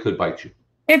technically they could bite you.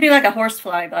 It'd be like a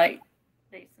horsefly bite,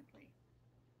 basically.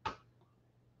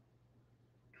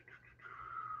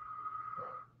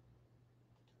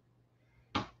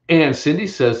 And Cindy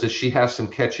says that she has some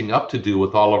catching up to do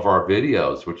with all of our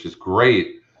videos, which is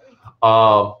great.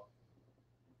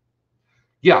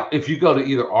 Yeah, if you go to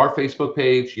either our Facebook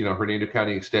page, Hernando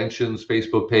County Extension's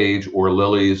Facebook page, or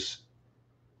Lily's,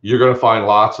 you're going to find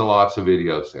lots and lots of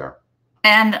videos there.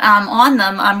 And on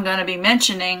them, I'm going to be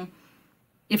mentioning,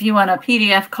 if you want a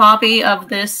PDF copy of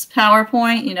this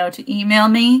PowerPoint, to email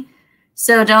me.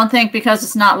 So don't think because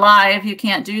it's not live, you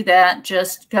can't do that.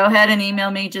 Just go ahead and email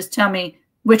me. Just tell me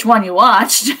which one you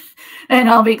watched, and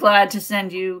I'll be glad to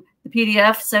send you the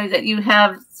PDF so that you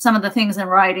have some of the things in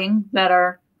writing that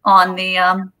are on the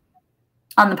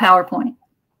PowerPoint.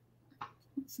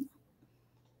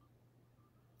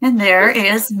 And there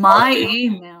is my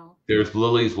email. There's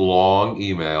Lily's long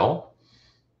email.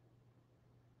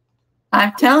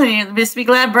 I'm telling you, Miss Be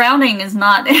Glad Browning is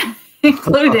not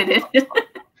included in it.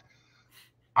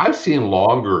 I've seen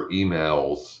longer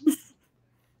emails.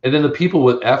 And then the people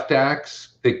with FDAX,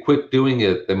 they quit doing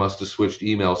it. They must have switched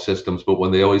email systems. But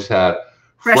when they always had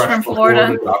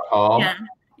freshfromflorida.com.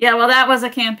 Yeah, well, that was a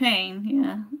campaign.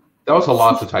 Yeah. That was a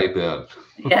lot to type in.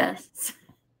 Yes.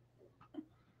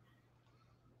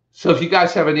 So if you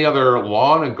guys have any other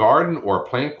lawn and garden or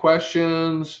plant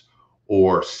questions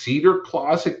or cedar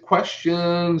closet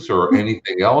questions or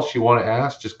anything else you want to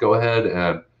ask, just go ahead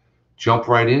and jump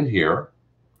right in here.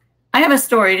 I have a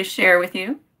story to share with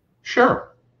you.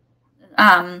 Sure.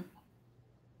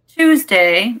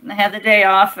 Tuesday, I had the day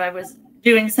off. I was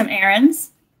doing some errands.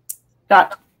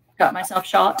 Got myself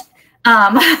shot.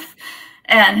 And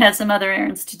had some other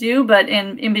errands to do. But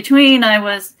in between, I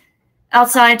was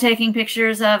outside taking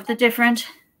pictures of the different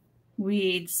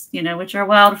weeds, which are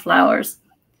wildflowers.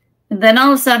 And then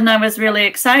all of a sudden I was really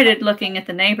excited looking at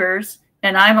the neighbors,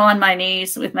 and I'm on my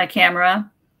knees with my camera.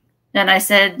 And I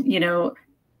said,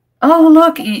 oh,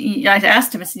 look, I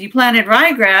asked him, I said, you planted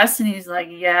ryegrass? And he's like,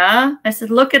 yeah. I said,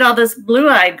 look at all this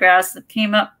blue-eyed grass that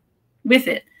came up with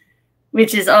it,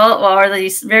 which is are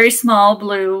these very small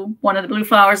blue, one of the blue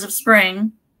flowers of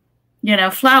spring,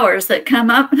 flowers that come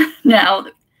up now.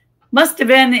 Must have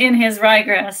been in his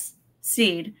ryegrass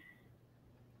seed.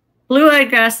 Blue-eyed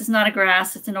grass is not a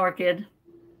grass, it's an orchid.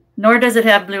 Nor does it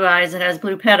have blue eyes. It has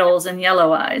blue petals and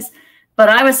yellow eyes. But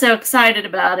I was so excited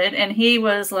about it, and he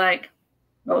was like,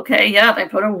 okay, yeah, they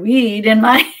put a weed in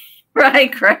my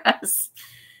ryegrass.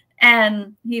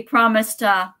 And he promised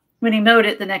when he mowed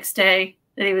it the next day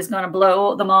that he was going to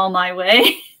blow them all my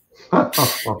way. But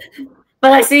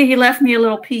I see he left me a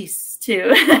little piece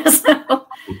too. So,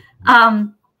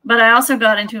 but I also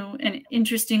got into an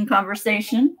interesting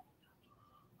conversation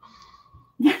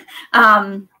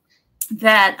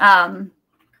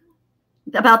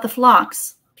about the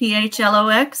phlox,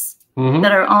 PHLOX,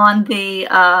 that are on the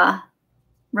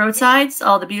roadsides,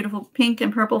 all the beautiful pink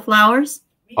and purple flowers.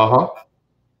 He's not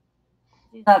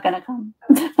going to come.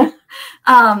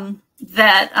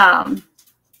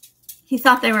 He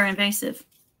thought they were invasive.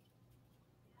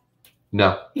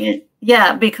 No.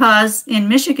 Yeah, because in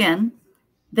Michigan,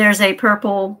 there's a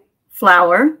purple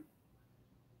flower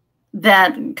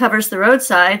that covers the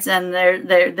roadsides, and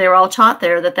they're all taught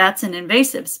there that that's an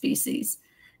invasive species.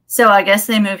 So I guess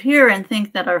they move here and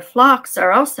think that our phlox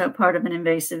are also part of an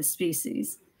invasive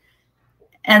species.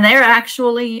 And they're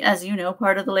actually, as you know,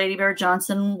 part of the Lady Bird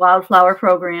Johnson Wildflower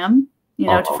Program,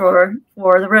 for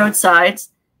the roadsides.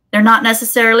 They're not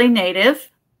necessarily native.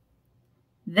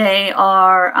 They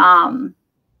are,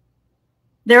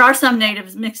 there are some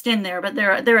natives mixed in there, but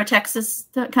they're a Texas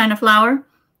kind of flower.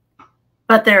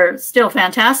 But they're still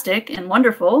fantastic and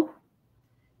wonderful.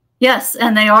 Yes,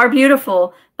 and they are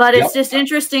beautiful. But it's just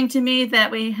interesting to me that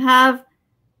we have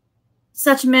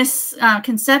such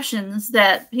misconceptions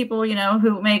that people,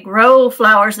 who may grow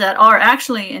flowers that are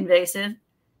actually invasive,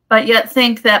 but yet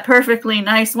think that perfectly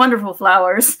nice, wonderful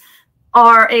flowers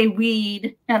are a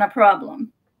weed and a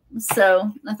problem.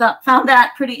 So I found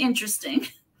that pretty interesting.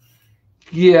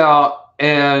 Yeah,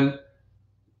 and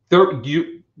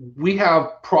we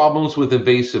have problems with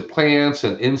invasive plants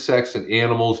and insects and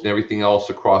animals and everything else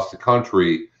across the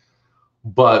country.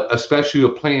 But especially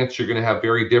with plants, you're going to have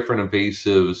very different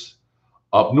invasives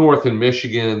up north in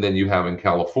Michigan than you have in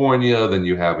California, than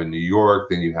you have in New York,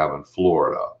 than you have in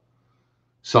Florida.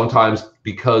 Sometimes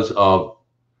because of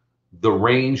the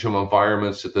range of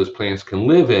environments that those plants can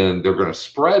live in, they're going to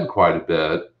spread quite a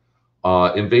bit.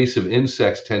 Invasive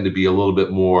insects tend to be a little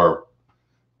bit more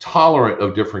tolerant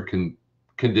of different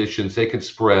conditions. They can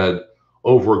spread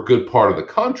over a good part of the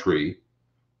country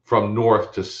from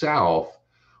north to south,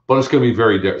 but it's going to be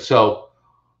very different. So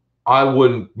I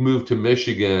wouldn't move to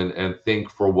Michigan and think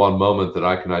for one moment that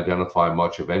I can identify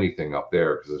much of anything up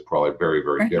there, because it's probably very,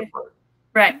 very different.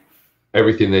 Right.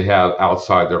 Everything they have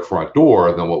outside their front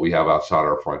door than what we have outside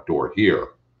our front door here.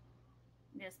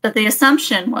 Yes, but the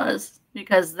assumption was,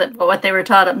 because what they were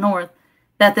taught up north,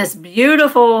 that this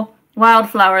beautiful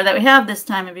wildflower that we have this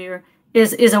time of year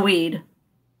is a weed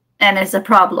and it's a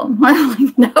problem.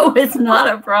 Like, no, it's not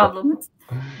a problem. It's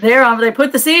there on, they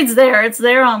put the seeds there. It's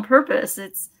there on purpose.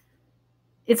 It's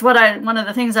one of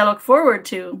the things I look forward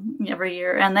to every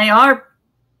year, and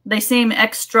they seem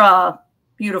extra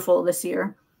beautiful this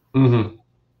year. Mm-hmm.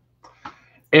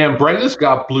 And Brenda's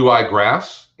got blue-eye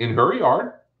grass in her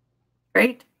yard.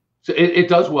 Great. So it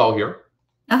does well here.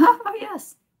 Uh-huh. Oh,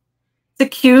 yes. It's a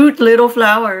cute little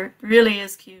flower. It really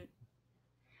is cute.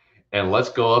 And let's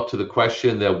go up to the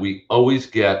question that we always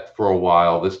get for a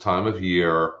while this time of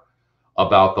year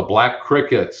about the black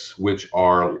crickets, which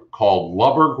are called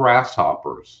lubber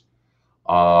grasshoppers.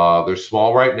 They're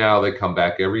small right now. They come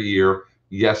back every year.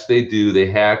 Yes, they do. They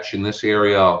hatch in this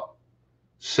area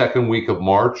second week of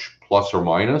March, plus or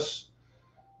minus.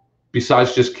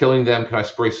 Besides just killing them, can I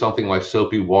spray something like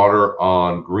soapy water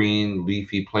on green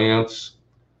leafy plants?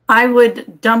 I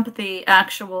would dump the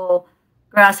actual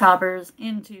grasshoppers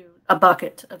into a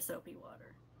bucket of soapy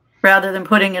water rather than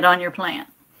putting it on your plant.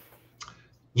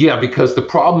 Yeah, because the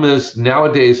problem is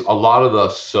nowadays a lot of the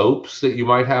soaps that you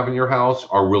might have in your house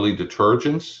are really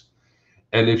detergents.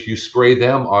 And if you spray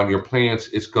them on your plants,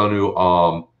 it's going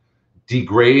to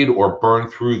degrade or burn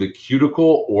through the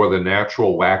cuticle or the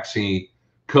natural waxy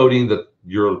coating that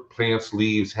your plant's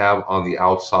leaves have on the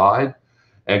outside,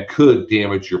 and could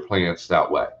damage your plants that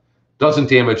way. Doesn't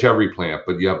damage every plant,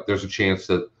 but yeah, there's a chance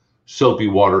that soapy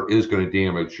water is going to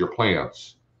damage your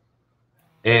plants.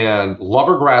 And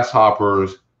lubber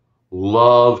grasshoppers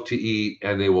love to eat,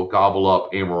 and they will gobble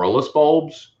up amaryllis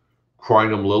bulbs,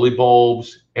 crinum lily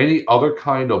bulbs, any other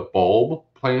kind of bulb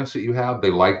plants that you have.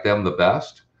 They like them the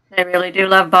best. They really do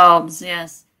love bulbs,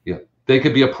 yes. Yeah, they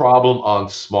could be a problem on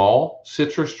small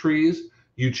citrus trees.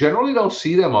 You generally don't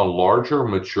see them on larger,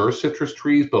 mature citrus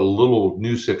trees, but a little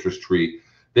new citrus tree,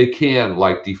 they can,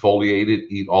 like defoliated,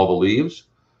 eat all the leaves.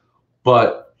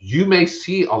 But you may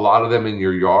see a lot of them in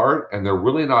your yard, and they're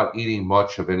really not eating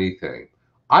much of anything.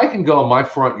 I can go in my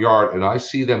front yard, and I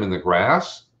see them in the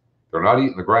grass. They're not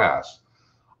eating the grass.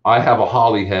 I have a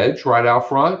holly hedge right out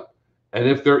front, and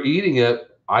if they're eating it,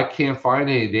 I can't find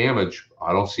any damage.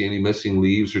 I don't see any missing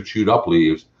leaves or chewed up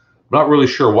leaves. I'm not really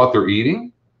sure what they're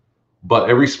eating, but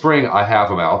every spring I have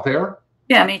them out there.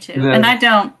 Yeah, me too. And I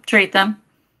don't treat them.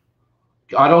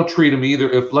 I don't treat them either.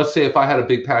 If, let's say, if I had a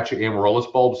big patch of amaryllis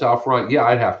bulbs out front, yeah,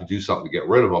 I'd have to do something to get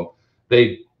rid of them.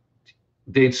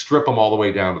 They'd strip them all the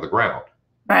way down to the ground.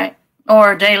 Right.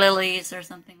 Or daylilies or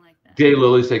something like that.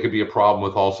 Daylilies, they could be a problem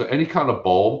with also. Any kind of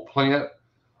bulb plant,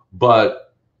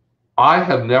 but I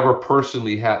have never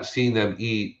personally seen them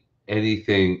eat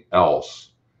anything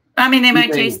else. I mean, they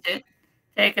might taste it,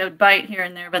 take a bite here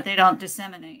and there, but they don't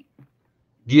disseminate.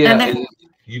 Yeah, and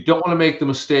you don't want to make the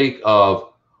mistake of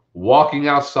walking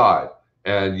outside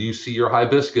and you see your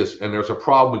hibiscus and there's a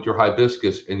problem with your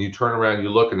hibiscus, and you turn around, you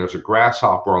look, and there's a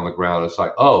grasshopper on the ground. It's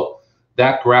like, oh,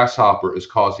 that grasshopper is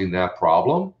causing that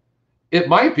problem. It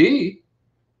might be,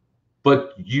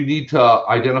 but you need to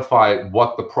identify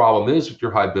what the problem is with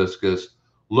your hibiscus,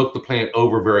 look the plant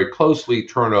over very closely,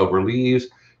 turn over leaves,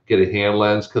 get a hand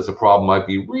lens because the problem might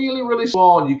be really, really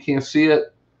small and you can't see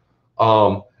it,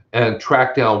 and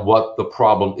track down what the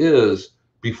problem is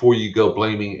before you go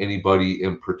blaming anybody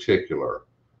in particular.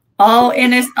 All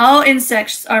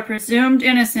insects are presumed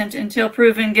innocent until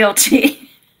proven guilty.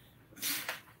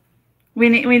 We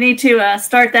need to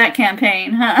start that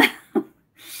campaign, huh?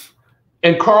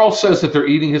 And Carl says that they're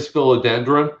eating his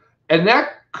philodendron, and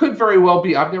that could very well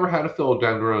be. I've never had a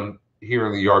philodendron here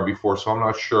in the yard before, so I'm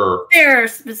not sure.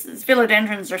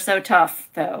 Philodendrons are so tough,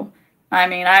 though. I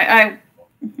mean, I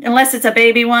unless it's a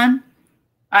baby one,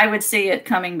 I would see it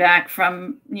coming back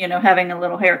from, having a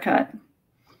little haircut.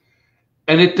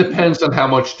 And it depends on how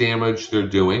much damage they're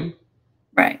doing.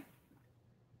 Right.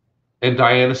 And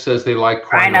Diana says they like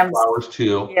crinum flowers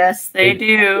too. Yes, they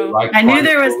do. Like, I knew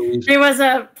there was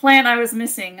a plant I was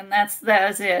missing, and that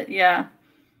was it. Yeah.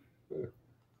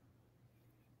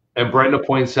 And Brenda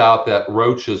points out that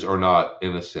roaches are not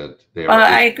innocent. They are.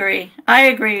 I agree. I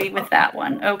agree with that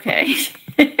one. Okay.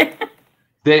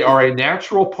 They are a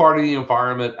natural part of the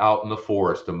environment out in the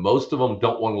forest, and most of them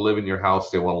don't want to live in your house.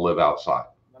 They want to live outside.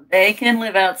 They can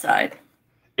live outside.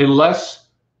 Unless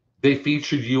they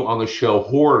featured you on the show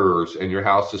Hoarders, and your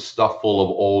house is stuffed full of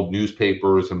old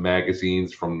newspapers and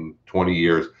magazines from 20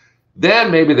 years.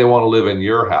 Then maybe they want to live in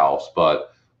your house,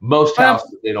 but most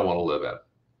houses they don't want to live in.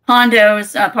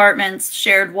 Condos, apartments,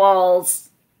 shared walls.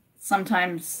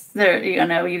 Sometimes you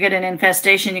get an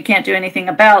infestation you can't do anything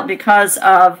about because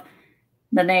of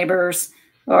the neighbors,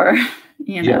 or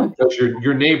Yeah, because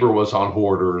your neighbor was on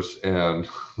Hoarders, and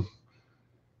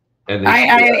And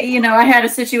I had a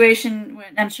situation,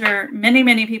 I'm sure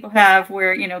many people have,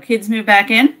 where, kids move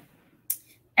back in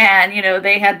and,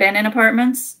 they had been in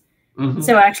apartments. Mm-hmm.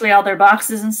 So actually all their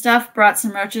boxes and stuff brought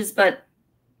some roaches. But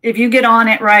if you get on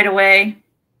it right away,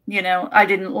 I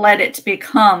didn't let it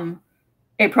become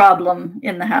a problem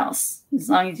in the house, as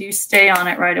long as you stay on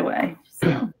it right away.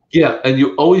 So. Yeah, and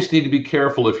you always need to be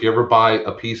careful if you ever buy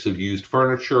a piece of used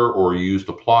furniture or a used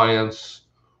appliance,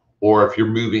 or if you're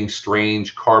moving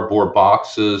strange cardboard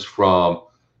boxes from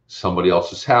somebody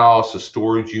else's house, a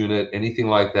storage unit, anything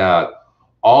like that.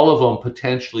 All of them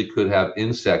potentially could have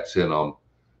insects in them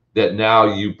that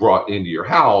now you brought into your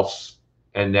house,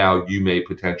 and now you may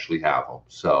potentially have them.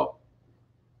 So.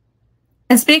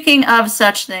 And speaking of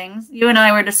such things, you and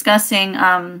I were discussing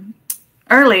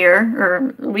earlier,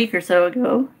 or a week or so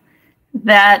ago,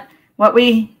 that what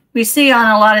we see on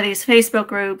a lot of these Facebook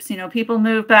groups, people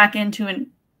move back into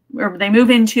they move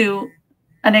into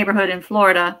a neighborhood in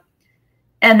Florida,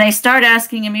 and they start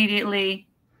asking immediately,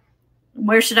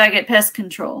 where should I get pest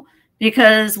control?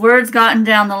 Because word's gotten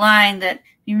down the line that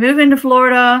you move into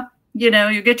Florida, you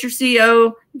get your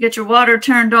CO, you get your water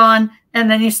turned on,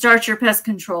 and then you start your pest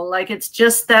control. Like, it's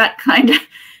just that kind of,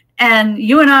 and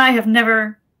you and I haven't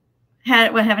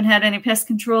had any pest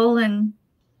control in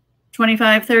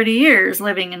 25, 30 years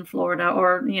living in Florida,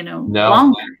 or, No.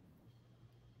 longer.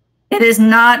 It is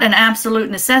not an absolute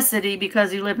necessity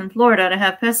because you live in Florida to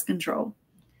have pest control.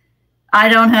 I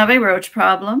don't have a roach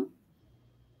problem.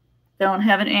 Don't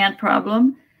have an ant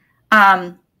problem.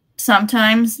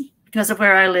 Sometimes, because of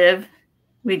where I live,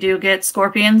 we do get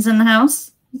scorpions in the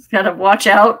house. Just got to watch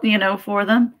out, for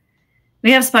them.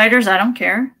 We have spiders. I don't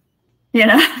care,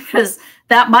 because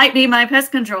that might be my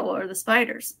pest control, or the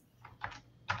spiders.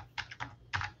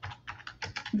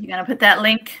 You gonna put that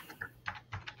link?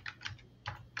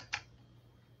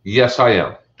 Yes, I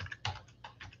am.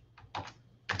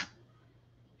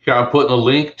 Here, I'm putting a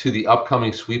link to the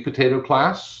upcoming sweet potato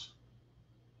class.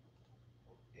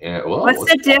 And, what's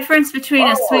the difference between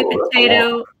a sweet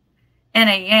potato and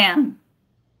a yam?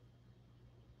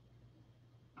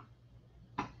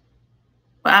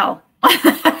 Wow.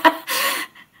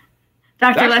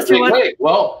 Dr. Lester,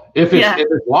 well, if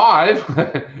it's live,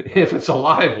 if it's a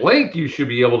live link, you should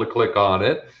be able to click on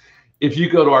it. If you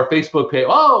go to our Facebook page,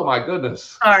 oh my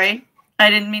goodness. Sorry, I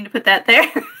didn't mean to put that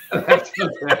there. That's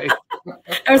okay.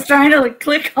 I was trying to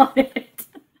click on it.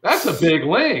 That's a big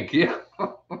link, yeah.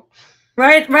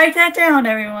 Write that down,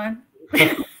 everyone.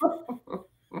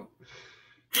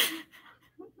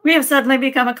 We have suddenly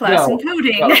become a class in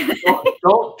coding.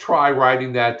 Don't try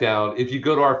writing that down. If you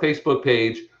go to our Facebook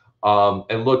page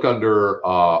and look under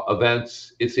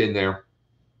events, it's in there.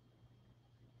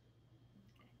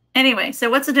 Anyway, so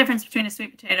what's the difference between a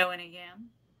sweet potato and a yam?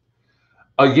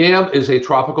 A yam is a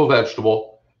tropical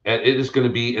vegetable, and it is going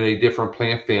to be in a different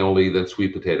plant family than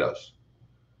sweet potatoes,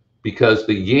 because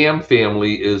the yam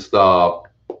family is the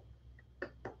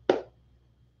I'm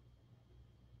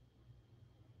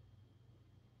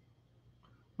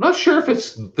not sure if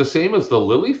it's the same as the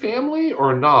lily family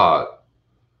or not,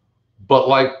 but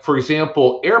like, for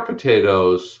example, air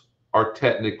potatoes are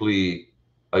technically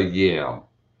a yam.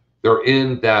 They're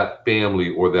in that family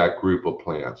or that group of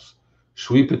plants.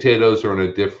 Sweet potatoes are in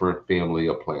a different family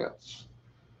of plants.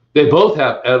 They both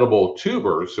have edible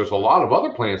tubers. There's a lot of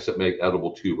other plants that make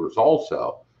edible tubers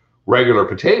also. Regular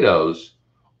potatoes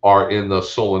are in the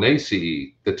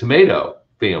Solanaceae, the tomato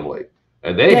family.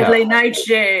 And they have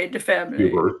nightshade family.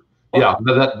 Tubers. Yeah,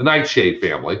 the nightshade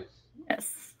family.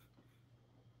 Yes.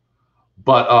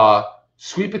 But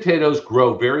sweet potatoes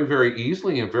grow very, very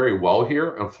easily and very well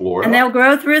here in Florida. And they'll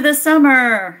grow through the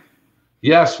summer.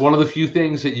 Yes, one of the few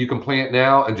things that you can plant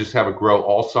now and just have it grow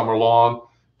all summer long.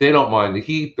 They don't mind the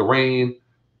heat, the rain.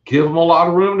 Give them a lot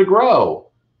of room to grow,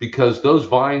 because those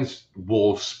vines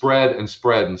will spread and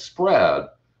spread and spread.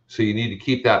 So you need to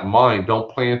keep that in mind. Don't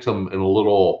plant them in a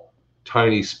little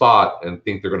tiny spot and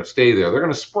think they're going to stay there. They're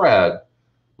going to spread.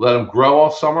 Let them grow all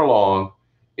summer long.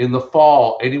 In the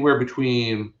fall, anywhere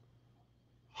between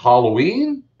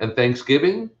Halloween and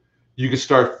Thanksgiving, you can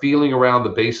start feeling around the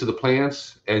base of the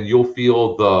plants, and you'll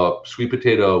feel the sweet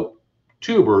potato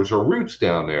tubers or roots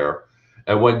down there.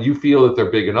 And when you feel that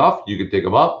they're big enough, you can dig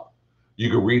them up. You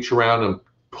can reach around and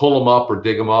pull them up or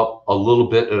dig them up a little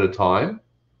bit at a time.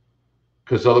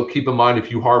 Because keep in mind,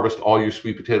 if you harvest all your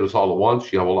sweet potatoes all at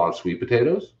once, you have a lot of sweet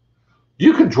potatoes.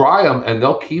 You can dry them, and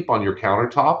they'll keep on your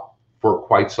countertop for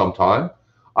quite some time.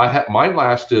 Mine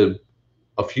lasted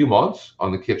a few months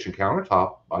on the kitchen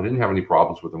countertop. I didn't have any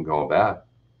problems with them going bad.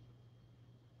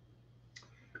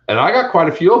 And I got quite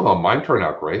a few of them. Mine turned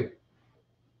out great.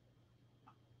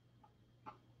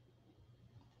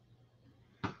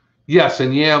 Yes,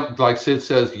 and yam, like Sid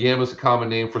says, yam is a common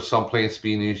name for some plant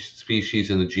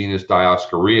species in the genus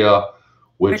Dioscorea,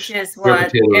 which is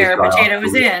what air potato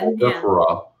is in.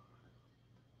 Yeah.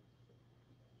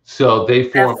 So they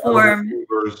form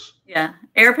yeah,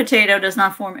 air potato does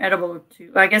not form edible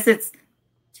I guess it's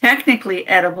technically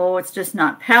edible, it's just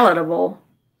not palatable.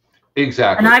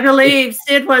 Exactly. And I believe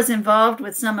Sid was involved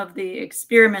with some of the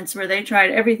experiments where they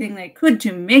tried everything they could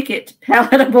to make it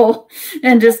palatable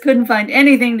and just couldn't find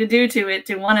anything to do to it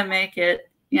to want to make it,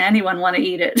 anyone want to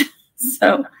eat it.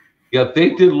 So yeah,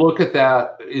 they did look at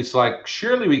that. It's like,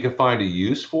 surely we could find a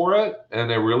use for it, and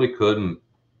they really couldn't.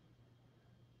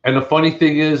 And the funny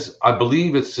thing is, I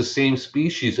believe it's the same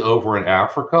species over in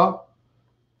Africa.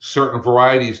 Certain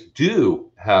varieties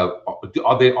do have,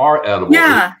 they are edible.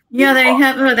 Yeah, they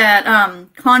have that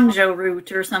conjo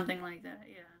root or something like that.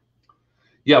 Yeah.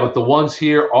 Yeah, but the ones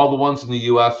here, all the ones in the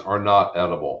U.S. are not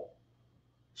edible.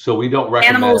 So we don't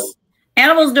recommend.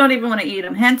 Animals don't even want to eat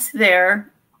them, hence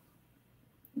their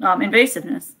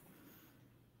invasiveness.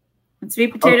 And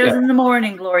sweet potatoes in the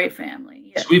morning glory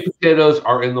family. Yes. Sweet potatoes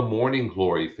are in the morning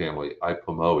glory family,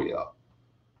 Ipomoea.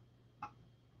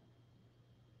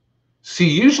 See,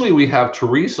 usually we have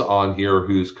Teresa on here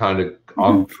who's kind of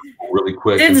really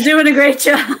quick. Sid's doing a great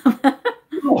job. It's a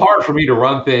little hard for me to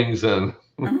run things and.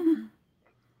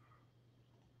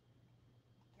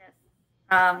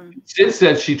 Sid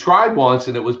said she tried once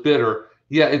and it was bitter.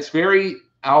 Yeah, it's very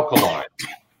alkaline,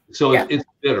 so it's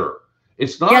bitter.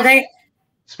 It's not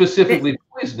specifically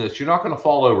poisonous. You're not going to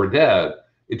fall over dead.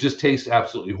 It just tastes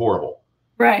absolutely horrible.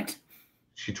 Right.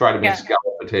 She tried to make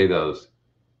scalloped potatoes.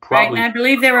 Right, and I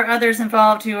believe there were others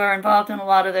involved who are involved in a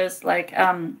lot of those like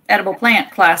edible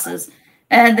plant classes,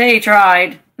 and they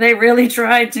really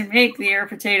tried to make the air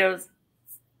potatoes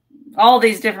all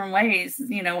these different ways,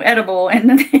 edible,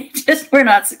 and they just were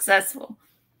not successful.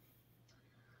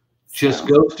 Just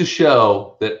goes to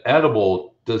show that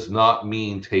edible does not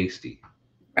mean tasty.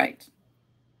 Right.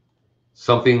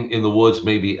 Something in the woods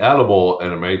may be edible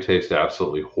and it may taste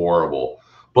absolutely horrible.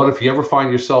 But if you ever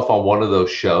find yourself on one of those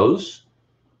shows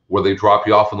where they drop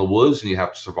you off in the woods and you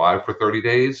have to survive for 30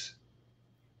 days.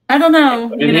 I don't know.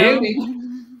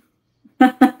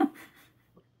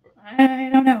 I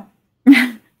don't know.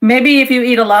 Maybe if you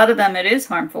eat a lot of them, it is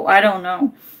harmful. I don't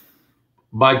know.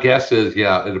 My guess is,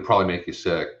 yeah, it'll probably make you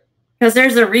sick. Because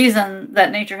there's a reason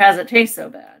that nature has it taste so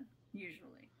bad,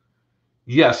 usually.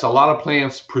 Yes, a lot of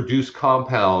plants produce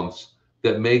compounds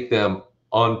that make them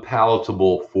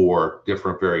unpalatable for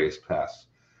different various pests.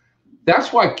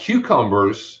 That's why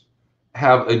cucumbers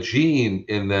have a gene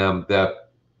in them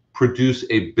that produce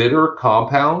a bitter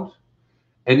compound.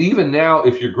 And even now,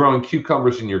 if you're growing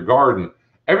cucumbers in your garden,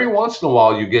 every once in a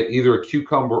while you get either a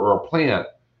cucumber or a plant,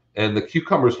 and the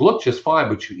cucumbers look just fine,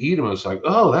 but you eat them and it's like,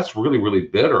 oh, that's really, really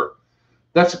bitter.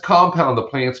 That's a compound the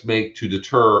plants make to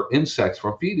deter insects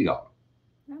from feeding on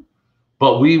them.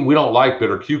 But we don't like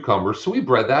bitter cucumbers, so we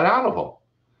bred that out of them.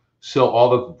 So all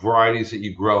the varieties that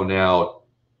you grow now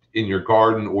in your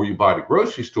garden or you buy at a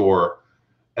grocery store,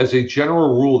 as a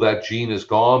general rule, that gene is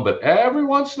gone. But every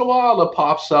once in a while it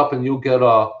pops up and you'll get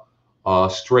a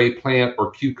stray plant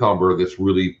or cucumber that's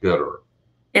really bitter.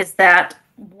 Is that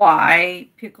why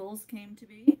pickles came to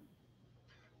be?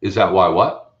 Is that why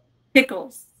what?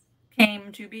 Pickles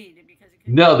came to be because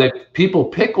no, that people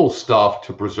pickle stuff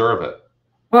to preserve it.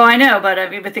 Well, I know, but I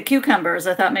mean, with the cucumbers,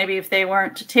 I thought maybe if they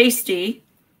weren't tasty,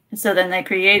 so then they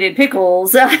created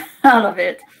pickles out of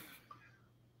it.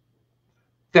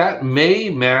 That may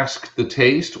mask the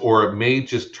taste, or it may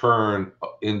just turn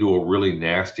into a really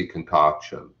nasty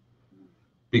concoction.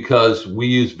 Because we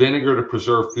use vinegar to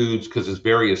preserve foods because it's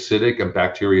very acidic and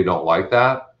bacteria don't like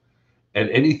that. And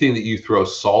anything that you throw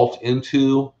salt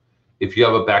into, if you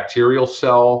have a bacterial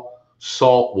cell,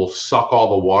 salt will suck all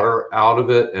the water out of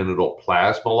it and it'll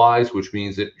plasmolyze, which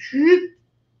means it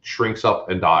shrinks up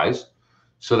and dies.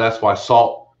 So that's why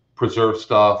salt preserves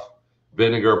stuff,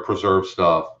 vinegar preserves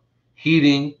stuff.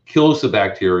 Heating kills the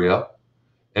bacteria.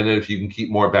 And then if you can keep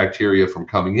more bacteria from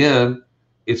coming in,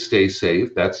 it stays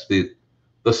safe. That's the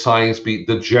science,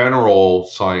 the general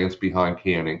science behind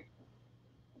canning.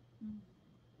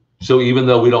 So even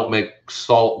though we don't make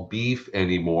salt beef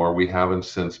anymore, we haven't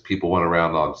since people went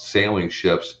around on sailing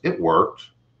ships. It worked.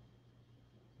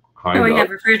 So we have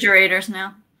refrigerators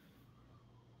now.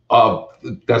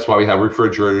 That's why we have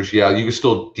refrigerators. Yeah, you can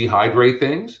still dehydrate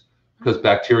things because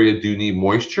bacteria do need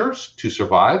moisture to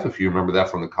survive, if you remember that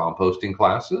from the composting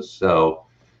classes. So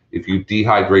if you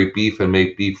dehydrate beef and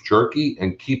make beef jerky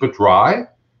and keep it dry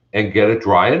and get it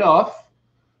dry enough,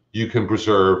 you can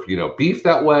preserve, beef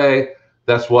that way.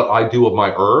 That's what I do with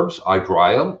my herbs. I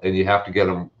dry them, and you have to get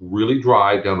them really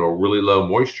dry down to a really low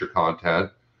moisture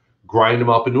content, grind them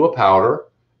up into a powder,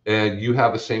 and you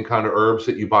have the same kind of herbs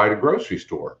that you buy at a grocery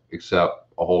store, except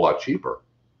a whole lot cheaper.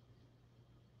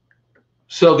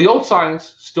 So the old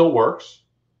science still works.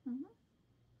 Mm-hmm.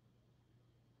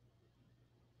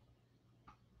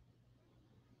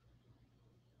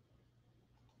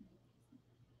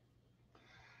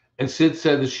 And Sid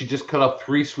said that she just cut up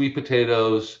 3 sweet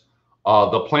potatoes.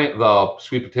 The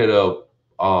sweet potato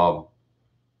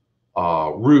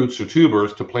roots or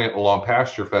tubers to plant along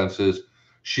pasture fences.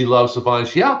 She loves the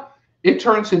vines. Yeah, it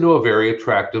turns into a very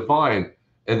attractive vine.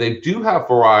 And they do have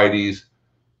varieties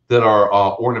that are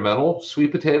ornamental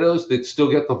sweet potatoes that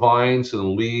still get the vines and the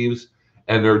leaves,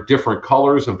 and they're different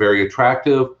colors and very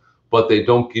attractive, but they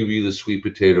don't give you the sweet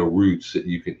potato roots that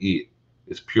you can eat.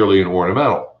 It's purely an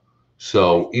ornamental.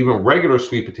 So even regular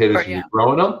sweet potatoes, if you're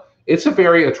growing them, it's a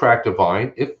very attractive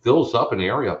vine. It fills up an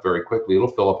area very quickly. It'll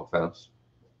fill up a fence.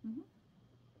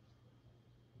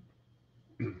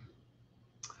 Mm-hmm.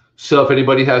 So if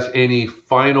anybody has any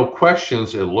final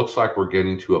questions, it looks like we're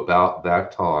getting to about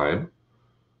that time.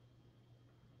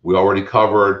 We already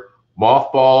covered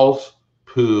mothballs,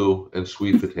 poo, and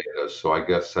sweet potatoes. So I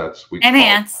guess that's and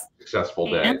ants. Successful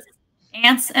day.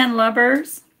 Ants and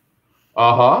lubbers.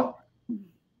 Uh-huh.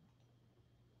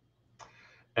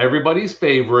 Everybody's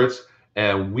favorites,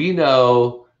 and we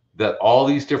know that all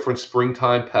these different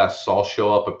springtime pests all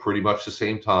show up at pretty much the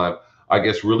same time. I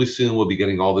guess really soon we'll be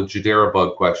getting all the Jadera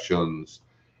bug questions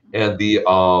and the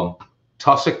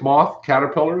tussock moth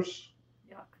caterpillars.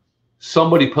 Yuck.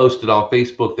 Somebody posted on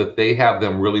Facebook that they have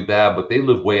them really bad, but they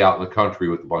live way out in the country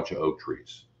with a bunch of oak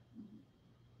trees.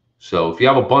 So if you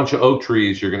have a bunch of oak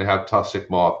trees, you're going to have tussock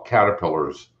moth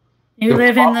caterpillars. You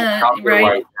live in the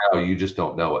right now, you just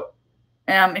don't know it.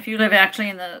 If you live actually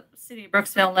in the city of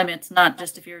Brooksville limits, not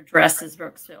just if your address is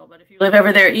Brooksville, but if you live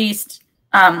over there east,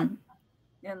 and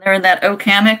they're in that oak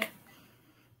hammock,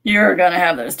 you're going to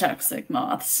have those toxic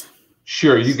moths.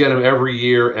 Sure, you get them every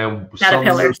year, and some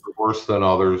years are worse than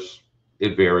others.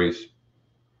 It varies.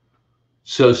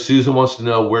 So Susan wants to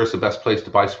know where's the best place to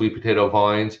buy sweet potato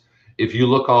vines. If you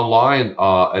look online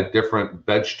at different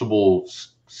vegetable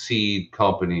seed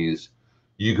companies,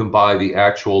 you can buy the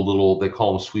actual little, they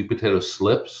call them sweet potato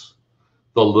slips,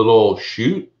 the little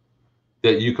shoot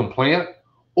that you can plant.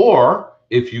 Or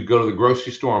if you go to the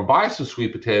grocery store and buy some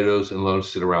sweet potatoes and let them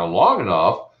sit around long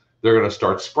enough, they're going to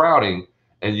start sprouting,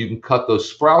 and you can cut those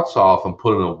sprouts off and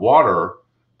put them in water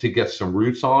to get some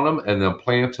roots on them, and then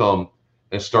plant them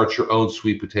and start your own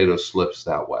sweet potato slips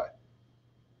that way.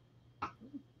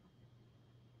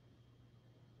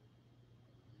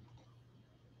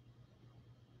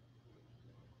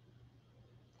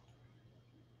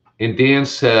 And Dan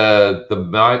said the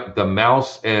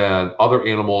mouse and other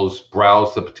animals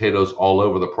browse the potatoes all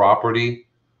over the property.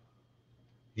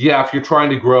 Yeah, if you're trying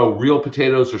to grow real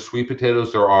potatoes or sweet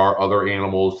potatoes, there are other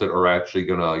animals that are actually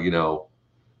going to,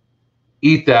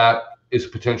 eat that as a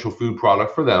potential food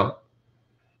product for them.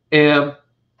 And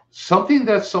something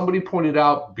that somebody pointed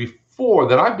out before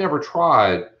that I've never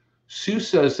tried, Sue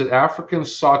says that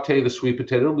Africans saute the sweet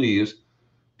potato leaves.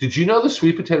 Did you know the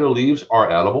sweet potato leaves are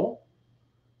edible?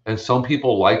 And some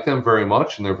people like them very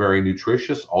much, and they're very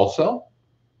nutritious also.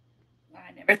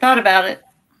 I never thought about it.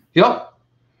 Yep.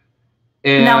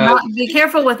 And now, be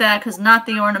careful with that, because not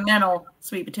the ornamental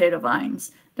sweet potato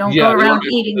vines. Don't go around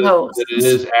eating those. It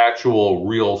is actual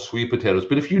real sweet potatoes.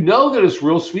 But if you know that it's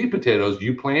real sweet potatoes,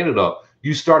 you planted them,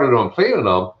 you started on planting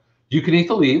them, you can eat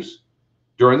the leaves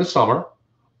during the summer.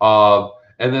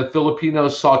 And then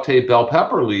Filipinos saute bell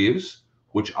pepper leaves,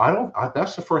 which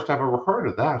that's the first I've ever heard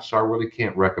of that, so I really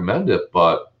can't recommend it,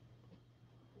 but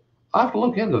I have to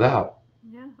look into that.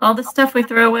 Yeah, all the stuff we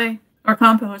throw away or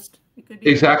compost. It could be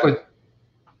exactly.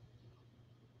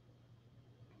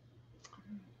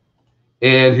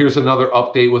 And here's another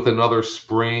update with another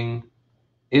spring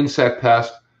insect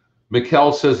pest.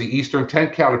 Mikkel says the eastern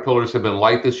tent caterpillars have been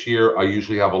light this year. I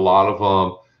usually have a lot of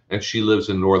them, and she lives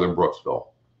in northern Brooksville.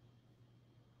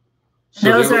 So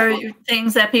those are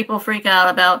things that people freak out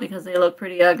about because they look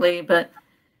pretty ugly, but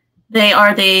they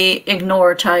are the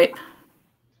ignore type.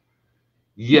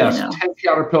 Yes, tent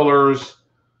caterpillars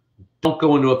don't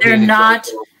go into a panic.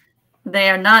 They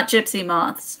are not gypsy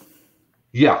moths.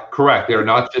 Yeah, correct. They're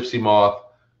not gypsy moth.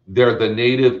 They're the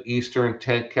native eastern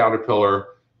tent caterpillar.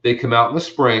 They come out in the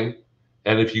spring,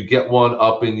 and if you get one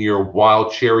up in your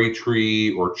wild cherry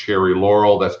tree or cherry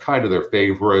laurel, that's kind of their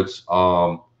favorites.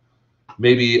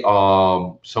 Maybe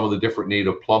some of the different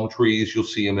native plum trees you'll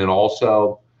see them in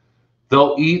also.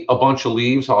 They'll eat a bunch of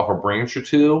leaves off a branch or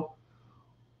two,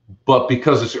 But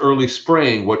because it's early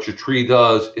spring, what your tree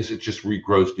does is it just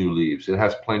regrows new leaves. It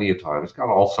has plenty of time. It's got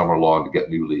all summer long to get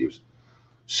new leaves.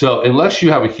 So unless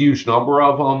you have a huge number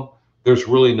of them, there's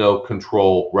really no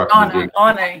control recommendation.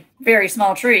 On a very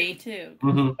small tree, too.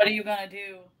 Mm-hmm. What are you going to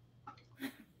do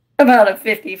about a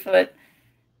 50-foot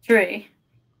tree?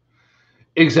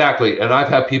 Exactly. And I've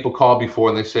had people call before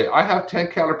and they say, I have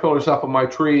 10 caterpillars up on my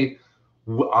tree.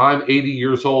 I'm 80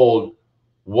 years old.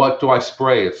 What do I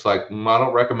spray? It's like, I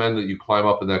don't recommend that you climb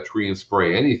up in that tree and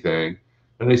spray anything.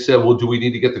 And they said, well, do we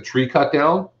need to get the tree cut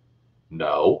down?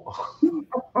 No.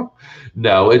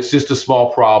 No, it's just a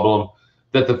small problem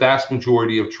that the vast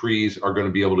majority of trees are going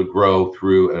to be able to grow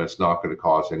through, and it's not going to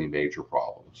cause any major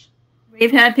problems.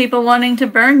 We've had people wanting to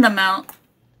burn them out.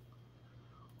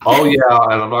 Oh, yeah,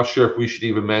 and I'm not sure if we should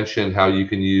even mention how you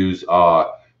can use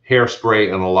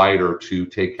hairspray and a lighter to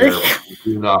take care of it.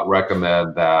 We do not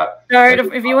recommend that.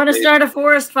 If you want to start a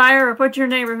forest fire or put your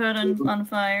neighborhood on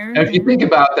fire. And if you think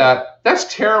about that,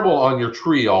 that's terrible on your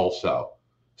tree also.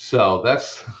 So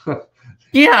that's...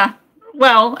 Yeah,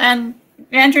 well, and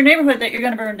your neighborhood that you're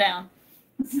going to burn down.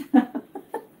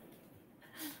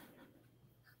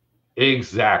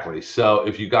 Exactly. So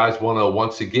if you guys want to,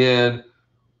 once again,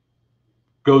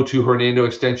 go to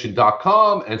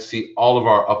hernandoextension.com and see all of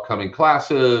our upcoming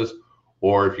classes,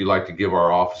 or if you'd like to give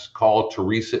our office a call,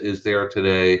 Teresa is there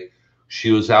today.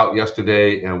 She was out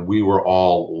yesterday, and we were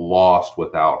all lost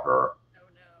without her. Oh,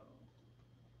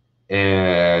 no.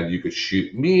 And you could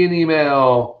shoot me an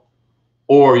email,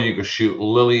 or you could shoot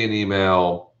Lily an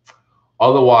email.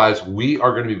 Otherwise, we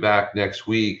are going to be back next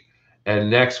week, and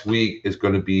next week is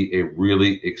going to be a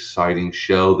really exciting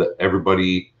show that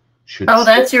everybody should. Oh,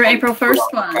 that's your April 1st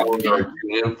one. Yeah.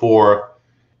 In for.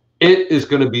 It is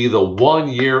going to be the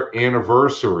 1-year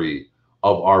anniversary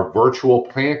of our virtual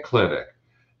plant clinic,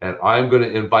 and I'm going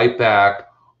to invite back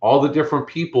all the different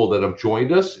people that have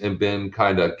joined us and been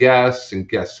kind of guests and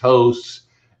guest hosts.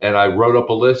 And I wrote up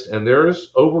a list, and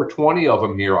there's over 20 of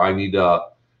them here. I need to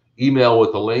email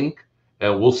with a link,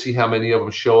 and we'll see how many of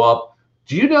them show up.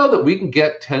 Do you know that we can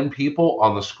get 10 people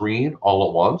on the screen all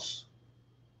at once?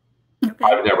 Okay.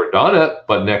 I've never done it,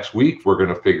 but next week we're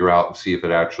going to figure out and see if it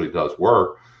actually does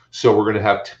work. So we're going to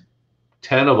have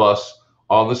 10 of us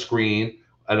on the screen,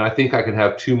 and I think I can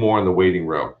have 2 more in the waiting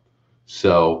room.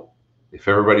 So if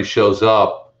everybody shows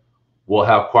up, we'll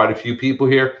have quite a few people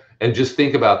here. And just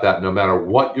think about that. No matter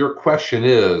what your question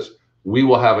is, we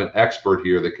will have an expert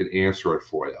here that can answer it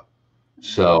for you.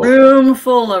 So room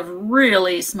full of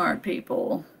really smart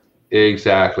people.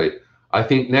 Exactly. I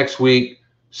think next week,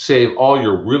 save all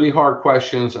your really hard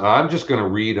questions. And I'm just going to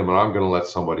read them, and I'm going to let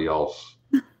somebody else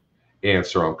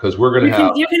answer them, because we're going to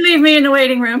have. You can leave me in the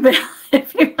waiting room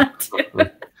if you want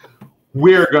to.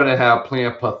 We're going to have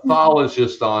plant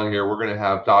pathologists on here. We're going to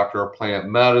have Doctor of Plant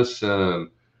Medicine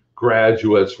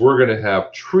graduates. We're going to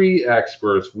have tree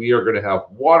experts. We are going to have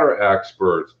water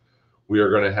experts. We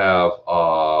are going to have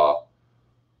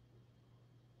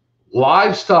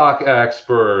livestock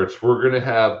experts. We're going to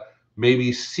have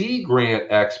maybe sea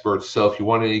grant experts. So if you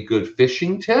want any good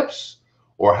fishing tips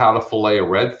or how to fillet a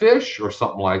redfish or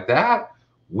something like that,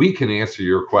 we can answer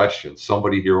your questions.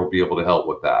 Somebody here will be able to help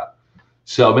with that.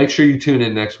 So make sure you tune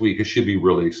in next week. It should be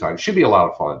really exciting. It should be a lot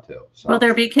of fun too. So. Will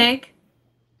there be cake?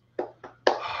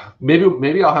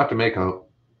 Maybe I'll have to make a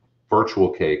virtual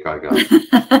cake, I guess.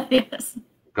 Yes.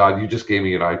 God, you just gave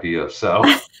me an idea. So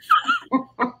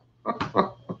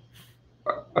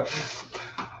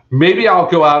maybe I'll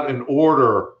go out and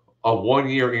order a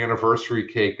 1-year anniversary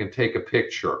cake and take a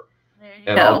picture.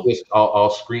 And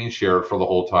I'll screen share it for the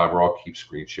whole time, or I'll keep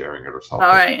screen sharing it or something.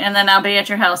 All right, and then I'll be at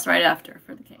your house right after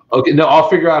for the cake. Okay, no, I'll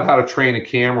figure out how to train a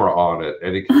camera on it,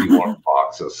 and it can be one of the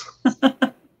boxes.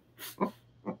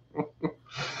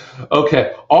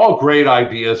 Okay, all great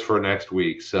ideas for next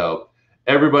week. So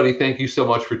everybody, thank you so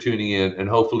much for tuning in, and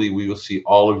hopefully we will see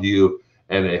all of you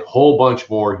and a whole bunch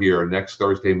more here next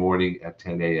Thursday morning at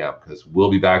 10 a.m. because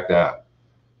we'll be back then.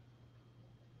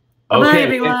 Okay, bye,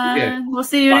 everyone. We'll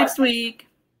see you next week.